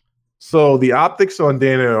thing. So the optics on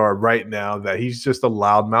Dana are right now that he's just a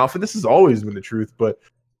loudmouth, and this has always been the truth. But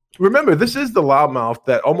remember, this is the loudmouth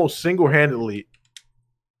that almost single-handedly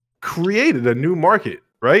created a new market,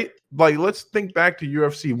 right? Like, let's think back to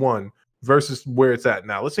UFC 1 versus where it's at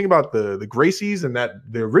now. Let's think about the Gracies and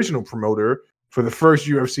the original promoter for the first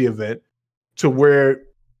UFC event to where,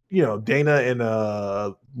 Dana and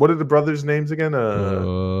what are the brothers' names again?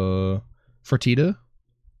 Fertitta?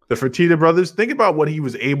 The Fertitta brothers. Think about what he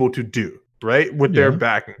was able to do, right? With their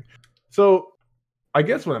backing. So I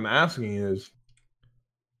guess what I'm asking is,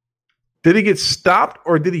 did he get stopped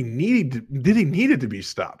or did he need it to be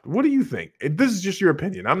stopped? What do you think? This is just your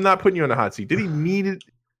opinion. I'm not putting you on the hot seat. Did he need it?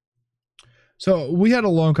 So we had a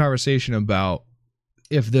long conversation about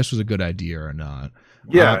if this was a good idea or not.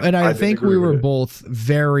 Yeah. And I think we were both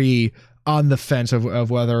very on the fence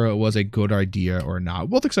of whether it was a good idea or not.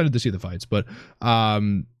 Both excited to see the fights, but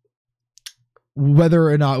whether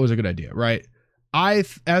or not it was a good idea, right?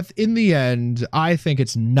 In the end, I think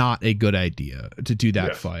it's not a good idea to do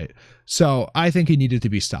that fight. So I think he needed to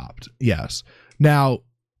be stopped. Yes. Now,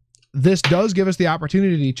 this does give us the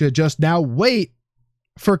opportunity to just now wait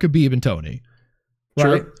for Khabib and Tony.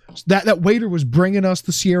 Right? Sure. That waiter was bringing us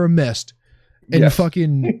the Sierra Mist, and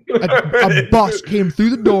fucking a bus came through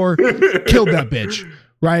the door, killed that bitch.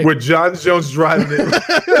 Right? With John Jones driving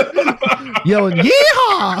it. Yelling,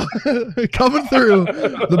 yeehaw! Coming through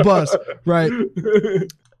the bus. Right?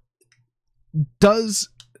 Does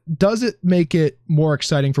it make it more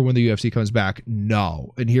exciting for when the UFC comes back?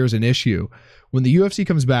 No. And here's an issue. When the UFC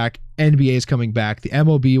comes back, NBA is coming back. The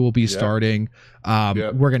MLB will be starting.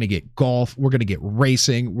 We're going to get golf. We're going to get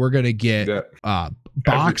racing. We're going to get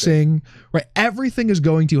boxing, right? Everything is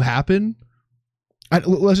going to happen.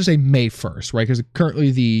 Let's just say May 1st, right? Because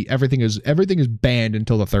currently everything is banned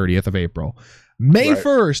until the 30th of April. May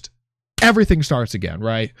 1st, everything starts again,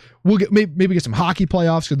 right? We'll get maybe get some hockey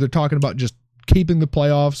playoffs because they're talking about just keeping the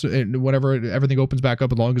playoffs and whenever everything opens back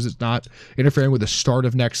up, as long as it's not interfering with the start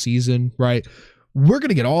of next season, right? We're going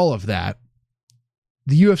to get all of that.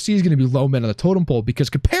 The UFC is going to be low men on the totem pole because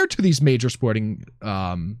compared to these major sporting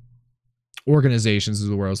organizations, is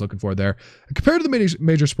the word I was looking for there, compared to the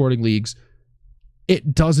major sporting leagues,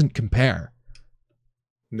 it doesn't compare.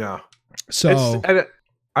 No. So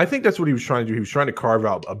I think that's what he was trying to do. He was trying to carve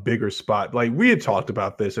out a bigger spot. Like we had talked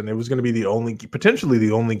about this, and it was going to be potentially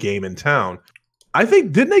the only game in town. I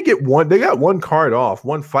think, didn't they get one? They got one card off,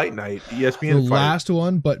 one fight night, ESPN the fight. Last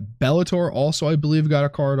one, but Bellator also, I believe, got a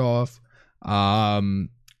card off. And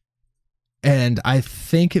I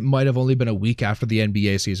think it might have only been a week after the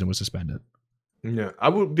NBA season was suspended. Yeah,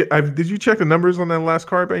 did you check the numbers on that last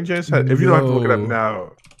card by any chance? If you don't have to look it up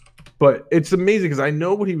now. But it's amazing because I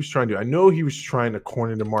know what he was trying to do. I know he was trying to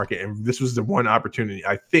corner the market, and this was the one opportunity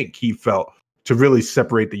I think he felt to really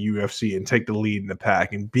separate the UFC and take the lead in the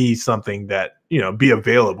pack and be something that, be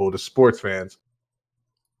available to sports fans.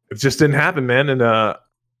 It just didn't happen, man. And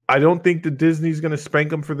I don't think that Disney's going to spank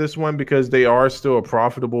them for this one because they are still a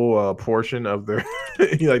profitable portion of their,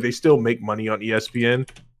 like they still make money on ESPN.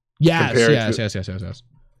 Yes.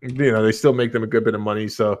 They still make them a good bit of money.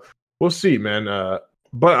 So we'll see, man.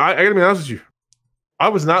 But I gotta be honest with you, I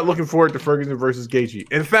was not looking forward to Ferguson versus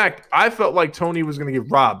Gaethje. In fact, I felt like Tony was going to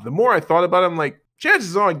get robbed. The more I thought about it, I'm like,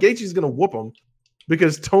 chances are Gaethje's going to whoop him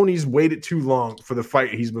because Tony's waited too long for the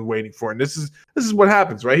fight he's been waiting for. And this is what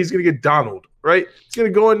happens, right? He's going to get Donald, right? He's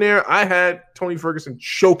going to go in there. I had Tony Ferguson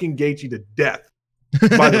choking Gaethje to death.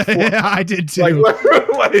 By the fourth. I did too.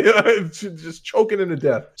 Just choking him to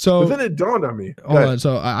death. So but then it dawned on me. Hold on.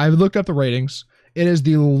 So I looked up the ratings. It is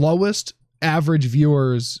the lowest average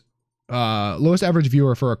viewer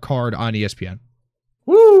for a card on ESPN.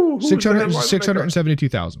 Woo!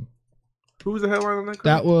 672,000. Who was the headline on that card?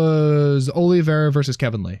 That was Oliveira versus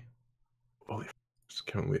Kevin Lee.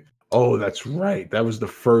 Kevin Lee. Oh, that's right. That was the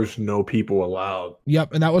first no people allowed.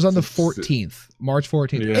 Yep, and that was on the 14th, March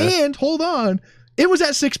 14th. Yeah. And hold on, it was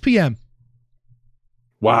at 6 p.m.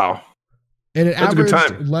 Wow. And it That's averaged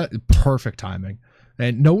a good time. Perfect timing.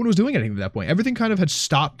 And no one was doing anything at that point. Everything kind of had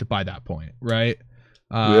stopped by that point, right?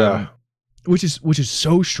 Yeah. Which is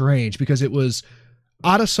so strange because it was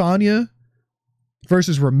Adesanya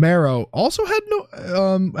versus Romero also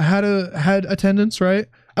had attendance, right?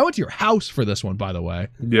 I went to your house for this one, by the way.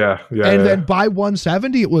 Yeah. And then by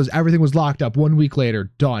 170, everything was locked up. 1 week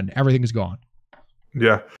later, done. Everything is gone.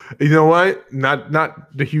 Yeah. You know what? Not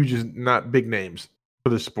the hugest, not big names for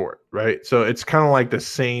the sport, right? So it's kind of like the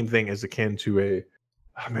same thing as akin to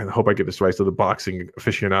I hope I get this right. So the boxing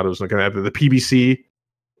aficionados looking at the PBC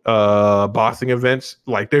boxing events,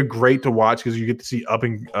 like they're great to watch because you get to see up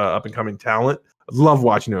and coming talent. I love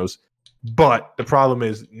watching those. But the problem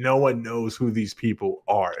is no one knows who these people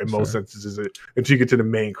are in most instances until you get to the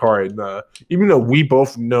main card. And, even though we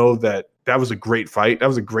both know that was a great fight, that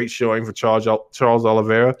was a great showing for Charles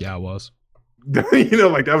Oliveira. Yeah, it was.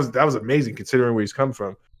 Like that was amazing considering where he's come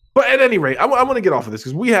from. But at any rate, I want to get off of this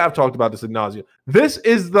because we have talked about this ad nauseum. This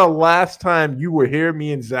is the last time you will hear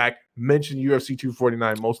me and Zach mention UFC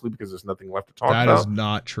 249, mostly because there's nothing left to talk about. That is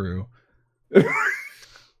not true.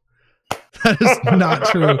 That is not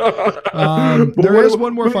true. There is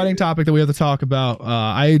one more fighting topic that we have to talk about.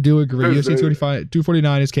 I do agree. UFC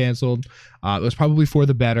 249 is canceled. It was probably for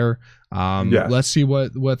the better. Let's see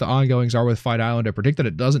what the ongoings are with Fight Island. I predict that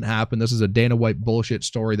it doesn't happen. This is a Dana White bullshit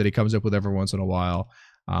story that he comes up with every once in a while.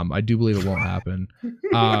 I do believe it won't happen.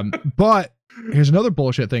 But here's another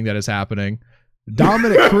bullshit thing that is happening.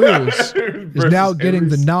 Dominic Cruz is now getting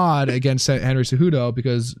the nod against Henry Cejudo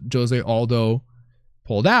because Jose Aldo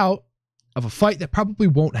pulled out of a fight that probably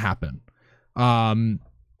won't happen.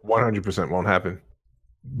 100% won't happen.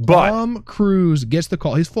 But Dom Cruz gets the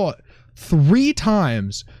call. He's fought 3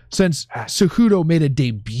 times since Cejudo made a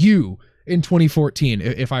debut in 2014.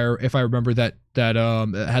 If I remember that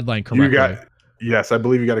headline correctly. Yes, I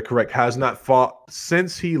believe you got it correct. Has not fought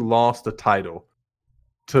since he lost the title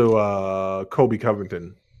to Colby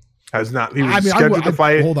Covington. Has not. He was scheduled to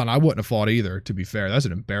fight. Hold on, I wouldn't have fought either. To be fair, that's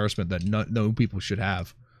an embarrassment that no people should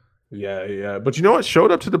have. Yeah. But you know what?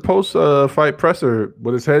 Showed up to the post fight presser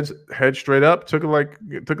with his head straight up. Took it like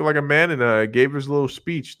a man and gave his little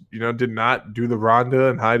speech. Did not do the Ronda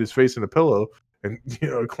and hide his face in a pillow and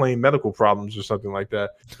claim medical problems or something like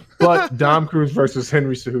that. But Dom Cruz versus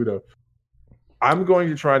Henry Cejudo. I'm going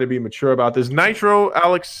to try to be mature about this. Nitro,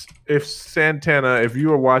 Alex, if Santana, if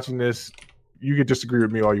you are watching this, you can disagree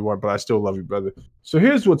with me all you want, but I still love you, brother. So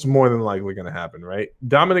here's what's more than likely going to happen, right?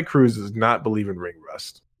 Dominic Cruz does not believe in ring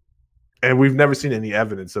rust. And we've never seen any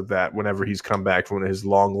evidence of that whenever he's come back from his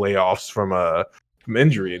long layoffs from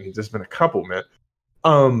injury, and there's been a couple, man.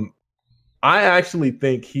 I actually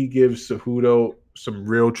think he gives Cejudo some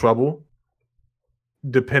real trouble,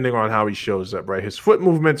 depending on how he shows up, right? His foot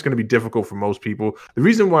movement's going to be difficult for most people. The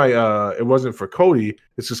reason why it wasn't for Cody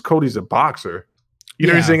is because Cody's a boxer. You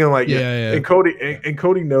know what I'm saying? Like, and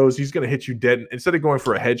Cody knows he's going to hit you dead. Instead of going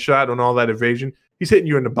for a headshot on all that evasion, he's hitting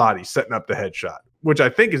you in the body, setting up the headshot, which I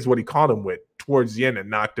think is what he caught him with towards the end and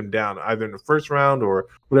knocked him down either in the first round or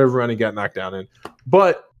whatever round he got knocked down in.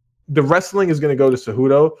 But the wrestling is going to go to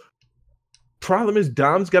Cejudo. Problem is,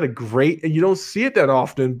 Dom's got a great, and you don't see it that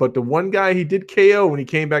often, but the one guy he did KO when he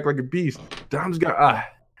came back like a beast, Dom's got a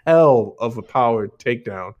hell of a power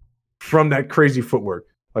takedown from that crazy footwork.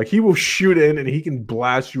 Like, he will shoot in and he can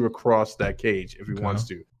blast you across that cage if he wants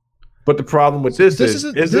to. But the problem with this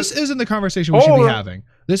isn't the conversation we should be having.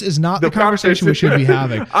 This is not the conversation we should be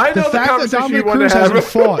having. I know the fact that Dominic Cruz hasn't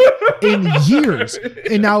fought in years,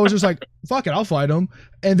 and now it's just like, fuck it, I'll fight him.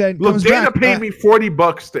 And then look, Dana paid me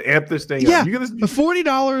 $40 to amp this thing up.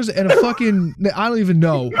 $40 and a fucking, I don't even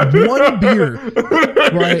know, one beer,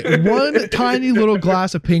 right? One tiny little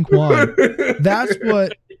glass of pink wine. That's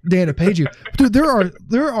what Dana paid you, dude.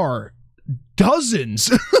 There are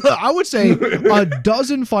dozens, I would say a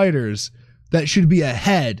dozen fighters that should be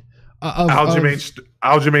ahead of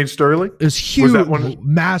Aljamain Sterling is huge,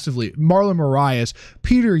 massively. Marlon Moraes,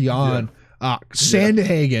 Peter Yan,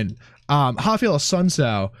 Sandhagen, Rafael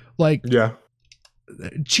Sunsao. Like,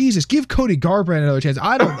 Jesus, give Cody Garbrandt another chance.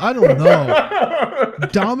 I don't know.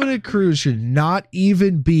 Dominic Cruz should not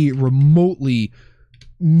even be remotely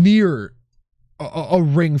near a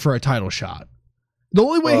ring for a title shot. The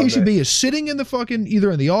only way he should be is sitting in the fucking, either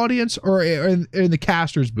in the audience or in the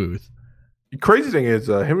caster's booth. The crazy thing is,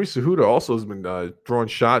 Henry Cejudo also has been throwing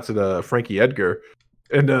shots at Frankie Edgar,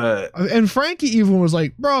 and Frankie even was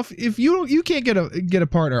like, "Bro, if you can't get a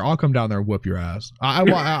partner, I'll come down there and whoop your ass." I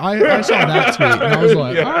saw that tweet and I was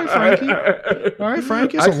like, "All right,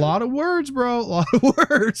 Frankie, it's a lot of words, bro, a lot of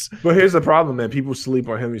words." But here's the problem, man. People sleep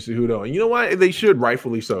on Henry Cejudo, and you know what? They should,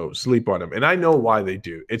 rightfully so, sleep on him. And I know why they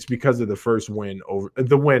do. It's because of the win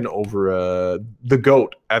over the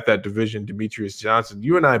GOAT at that division, Demetrius Johnson.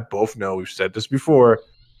 You and I both know, we've said this before,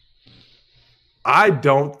 I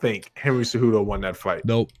don't think Henry Cejudo won that fight.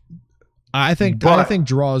 Nope. I think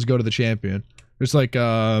draws go to the champion. It's like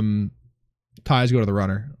ties go to the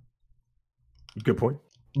runner. Good point.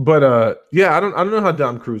 But yeah, I don't know how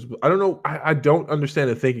Dom Cruz. I don't know. I don't understand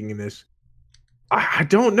the thinking in this. I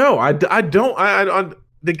don't know.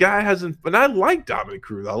 The guy hasn't. And I like Dominic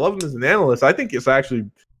Cruz. I love him as an analyst. I think it's actually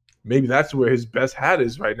maybe that's where his best hat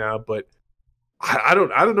is right now. But I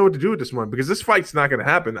don't know what to do with this one, because this fight's not going to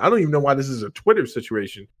happen. I don't even know why this is a Twitter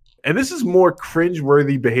situation. And this is more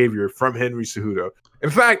cringe-worthy behavior from Henry Cejudo. In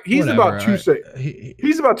fact, he's about 2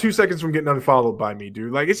 seconds from getting unfollowed by me,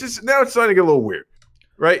 dude. Like, it's just, now it's starting to get a little weird,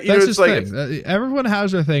 right? That's his thing. Everyone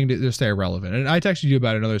has their thing to stay relevant. And I texted you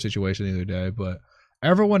about another situation the other day, but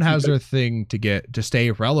everyone has their thing to stay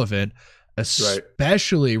relevant,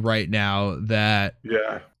 especially right now that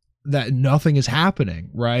nothing is happening,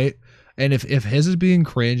 right? And if his is being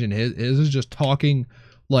cringe and his is just talking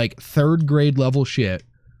like third grade level shit,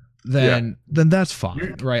 then that's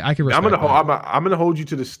fine, right? I can respect I'm gonna hold you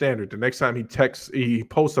to the standard. The next time he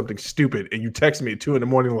posts something stupid and you text me at 2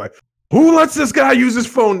 a.m. like, who lets this guy use his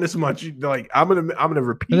phone this much? Like, I'm gonna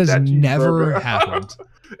repeat that. That has never happened.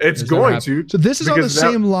 It's going to. So this is on the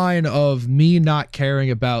same line of me not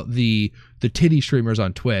caring about the titty streamers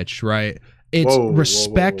on Twitch, right? It's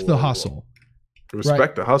respect the hustle.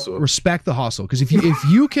 Respect the hustle. Respect the hustle. Because if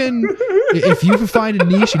you can find a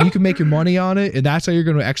niche and you can make your money on it, and that's how you're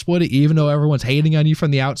going to exploit it, even though everyone's hating on you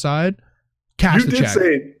from the outside, cash the check.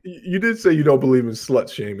 You did say you don't believe in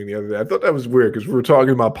slut shaming the other day. I thought that was weird because we were talking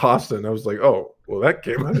about pasta, and I was like, oh, well, that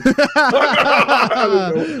came out.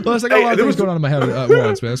 Well, it's like a lot of things going on in my head at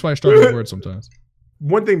once, man. That's why I struggle with words sometimes.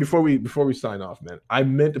 One thing before we sign off, man, I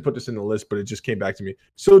meant to put this in the list, but it just came back to me.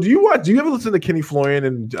 So do you ever listen to Kenny Florian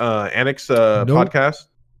and Annex podcast?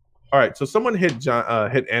 All right, so someone hit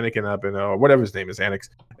Anakin up and whatever his name is, Annex,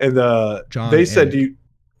 and they said,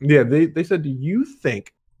 they said, do you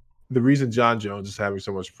think the reason John Jones is having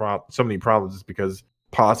so many problems is because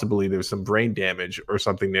possibly there's some brain damage or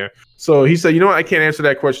something there? So he said, you know what, I can't answer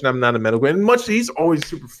that question. I'm not a medical, and he's always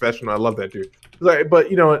super professional. I love that dude. Like, but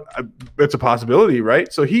you know, it's a possibility,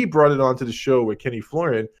 right? So he brought it onto the show with Kenny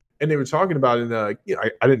Florian, and they were talking about it.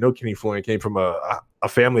 I didn't know Kenny Florian came from a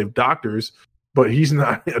family of doctors, but he's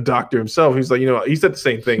not a doctor himself. He's like, he said the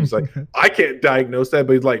same thing. He's like, I can't diagnose that,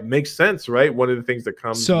 but he's like, makes sense, right? One of the things that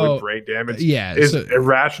comes with brain damage is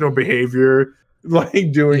irrational behavior.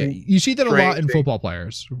 Like doing, you see that a lot in football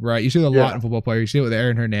players, right? You see that a lot in football players. You see it with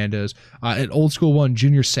Aaron Hernandez. An old school one,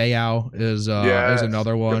 Junior Seau is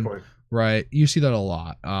another one, right? You see that a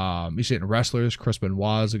lot. You see it in wrestlers. Chris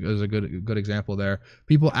Benoit is a good example there.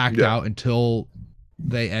 People act out until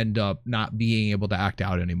they end up not being able to act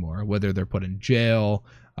out anymore, whether they're put in jail,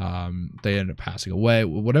 they end up passing away,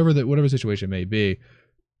 whatever the situation may be.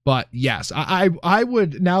 But yes, I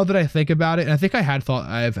would, now that I think about it, and I think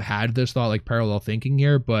I've had this thought, like parallel thinking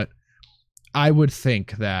here, but I would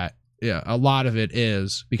think that a lot of it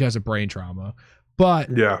is because of brain trauma. But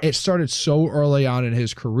it started so early on in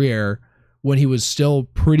his career when he was still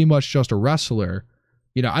pretty much just a wrestler.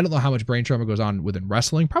 I don't know how much brain trauma goes on within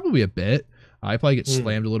wrestling, probably a bit. I probably get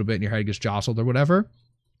slammed a little bit and your head gets jostled or whatever.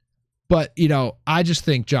 But, I just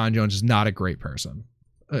think Jon Jones is not a great person.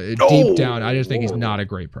 Deep down, I just think he's not a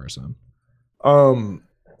great person.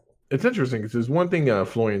 It's interesting because there's one thing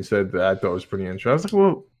Florian said that I thought was pretty interesting. I was like,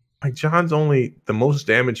 well, like John's only the most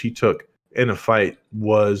damage he took in a fight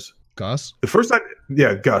was Gus. The first time,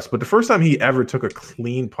 Gus. But the first time he ever took a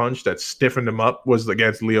clean punch that stiffened him up was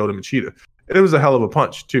against Lyoto Machida, and it was a hell of a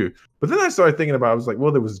punch too. But then I started thinking about, I was like,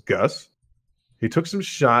 well, there was Gus. He took some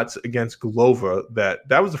shots against Glover.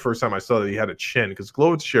 That was the first time I saw that he had a chin, because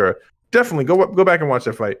Glover Teixeira. Definitely go back and watch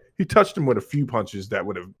that fight. He touched him with a few punches that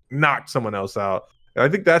would have knocked someone else out. And I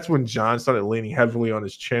think that's when Jon started leaning heavily on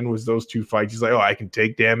his chin, was those two fights. He's like, I can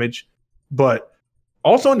take damage. But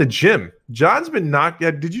also in the gym, Jon's been knocked.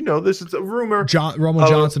 Yeah, did you know this? It's a rumor. Rumble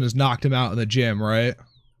Johnson has knocked him out in the gym, right?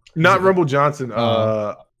 Not Rumble Johnson. It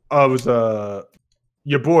was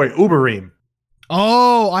your boy Uberim.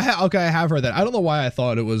 Oh, I have heard that. I don't know why I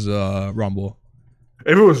thought it was Rumble.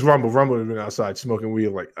 If it was Rumble would have been outside smoking weed.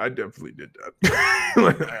 Like, I definitely did that.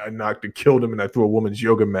 Like, I knocked and killed him, and I threw a woman's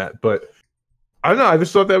yoga mat. But I don't know. I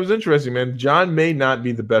just thought that was interesting, man. Jon may not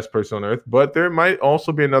be the best person on earth, but there might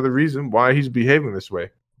also be another reason why he's behaving this way.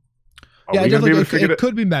 Yeah, it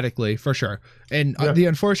could be medically, for sure. And the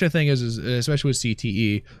unfortunate thing is especially with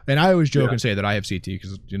CTE, and I always joke and say that I have CTE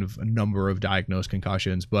because a number of diagnosed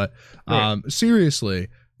concussions, but seriously,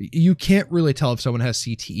 you can't really tell if someone has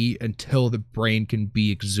CTE until the brain can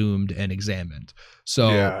be exhumed and examined.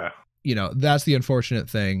 So, that's the unfortunate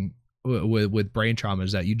thing with brain trauma,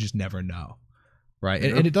 is that you just never know, right?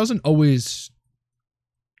 And it doesn't always,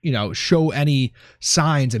 show any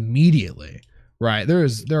signs immediately, right? There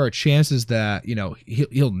are chances that,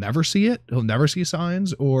 he'll never see it. He'll never see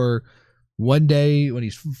signs, or one day when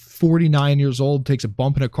he's 49 years old, takes a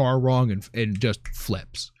bump in a car wrong and just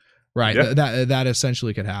flips. Right, that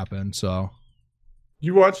essentially could happen. So,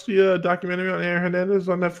 you watched the documentary on Aaron Hernandez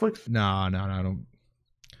on Netflix? No, I don't.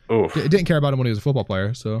 Oh, didn't care about him when he was a football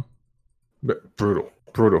player. So, brutal.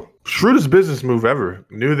 Shrewdest business move ever.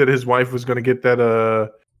 Knew that his wife was going to get that.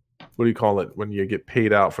 What do you call it when you get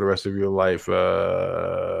paid out for the rest of your life?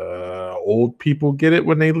 Old people get it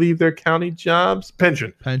when they leave their county jobs.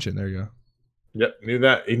 Pension. There you go. Yep, knew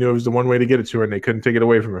that. He knew it was the one way to get it to her, and they couldn't take it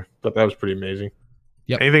away from her. Thought that was pretty amazing.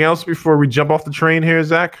 Yep. Anything else before we jump off the train here,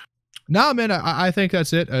 Zach? No, man, I think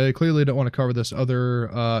that's it. I clearly don't want to cover this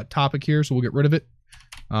other topic here, so we'll get rid of it.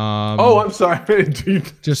 I'm sorry.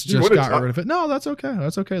 just got rid of it. No, that's okay.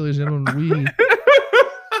 That's okay, ladies and gentlemen.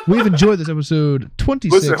 We've enjoyed this episode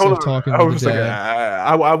 26 of Talking with the Dad.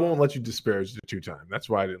 I won't let you disparage the 2-time. That's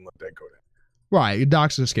why I didn't let that go down. Right,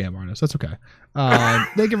 Doc's a scam artist. That's okay.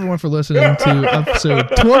 Thank everyone for listening to episode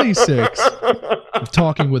 26 of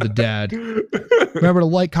Talking with a Dad. Remember to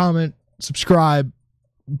like, comment, subscribe.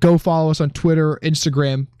 Go follow us on Twitter,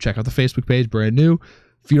 Instagram. Check out the Facebook page, brand new.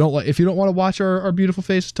 If you don't want to watch our beautiful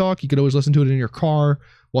faces talk, you can always listen to it in your car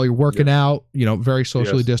while you're working out. Very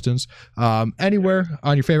socially distanced. Anywhere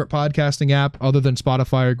on your favorite podcasting app other than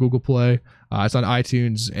Spotify or Google Play. It's on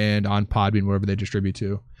iTunes and on Podbean, wherever they distribute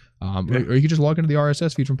to. Or you can just log into the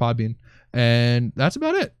RSS feed from Podbean. And that's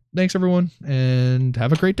about it. Thanks, everyone, and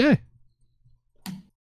have a great day.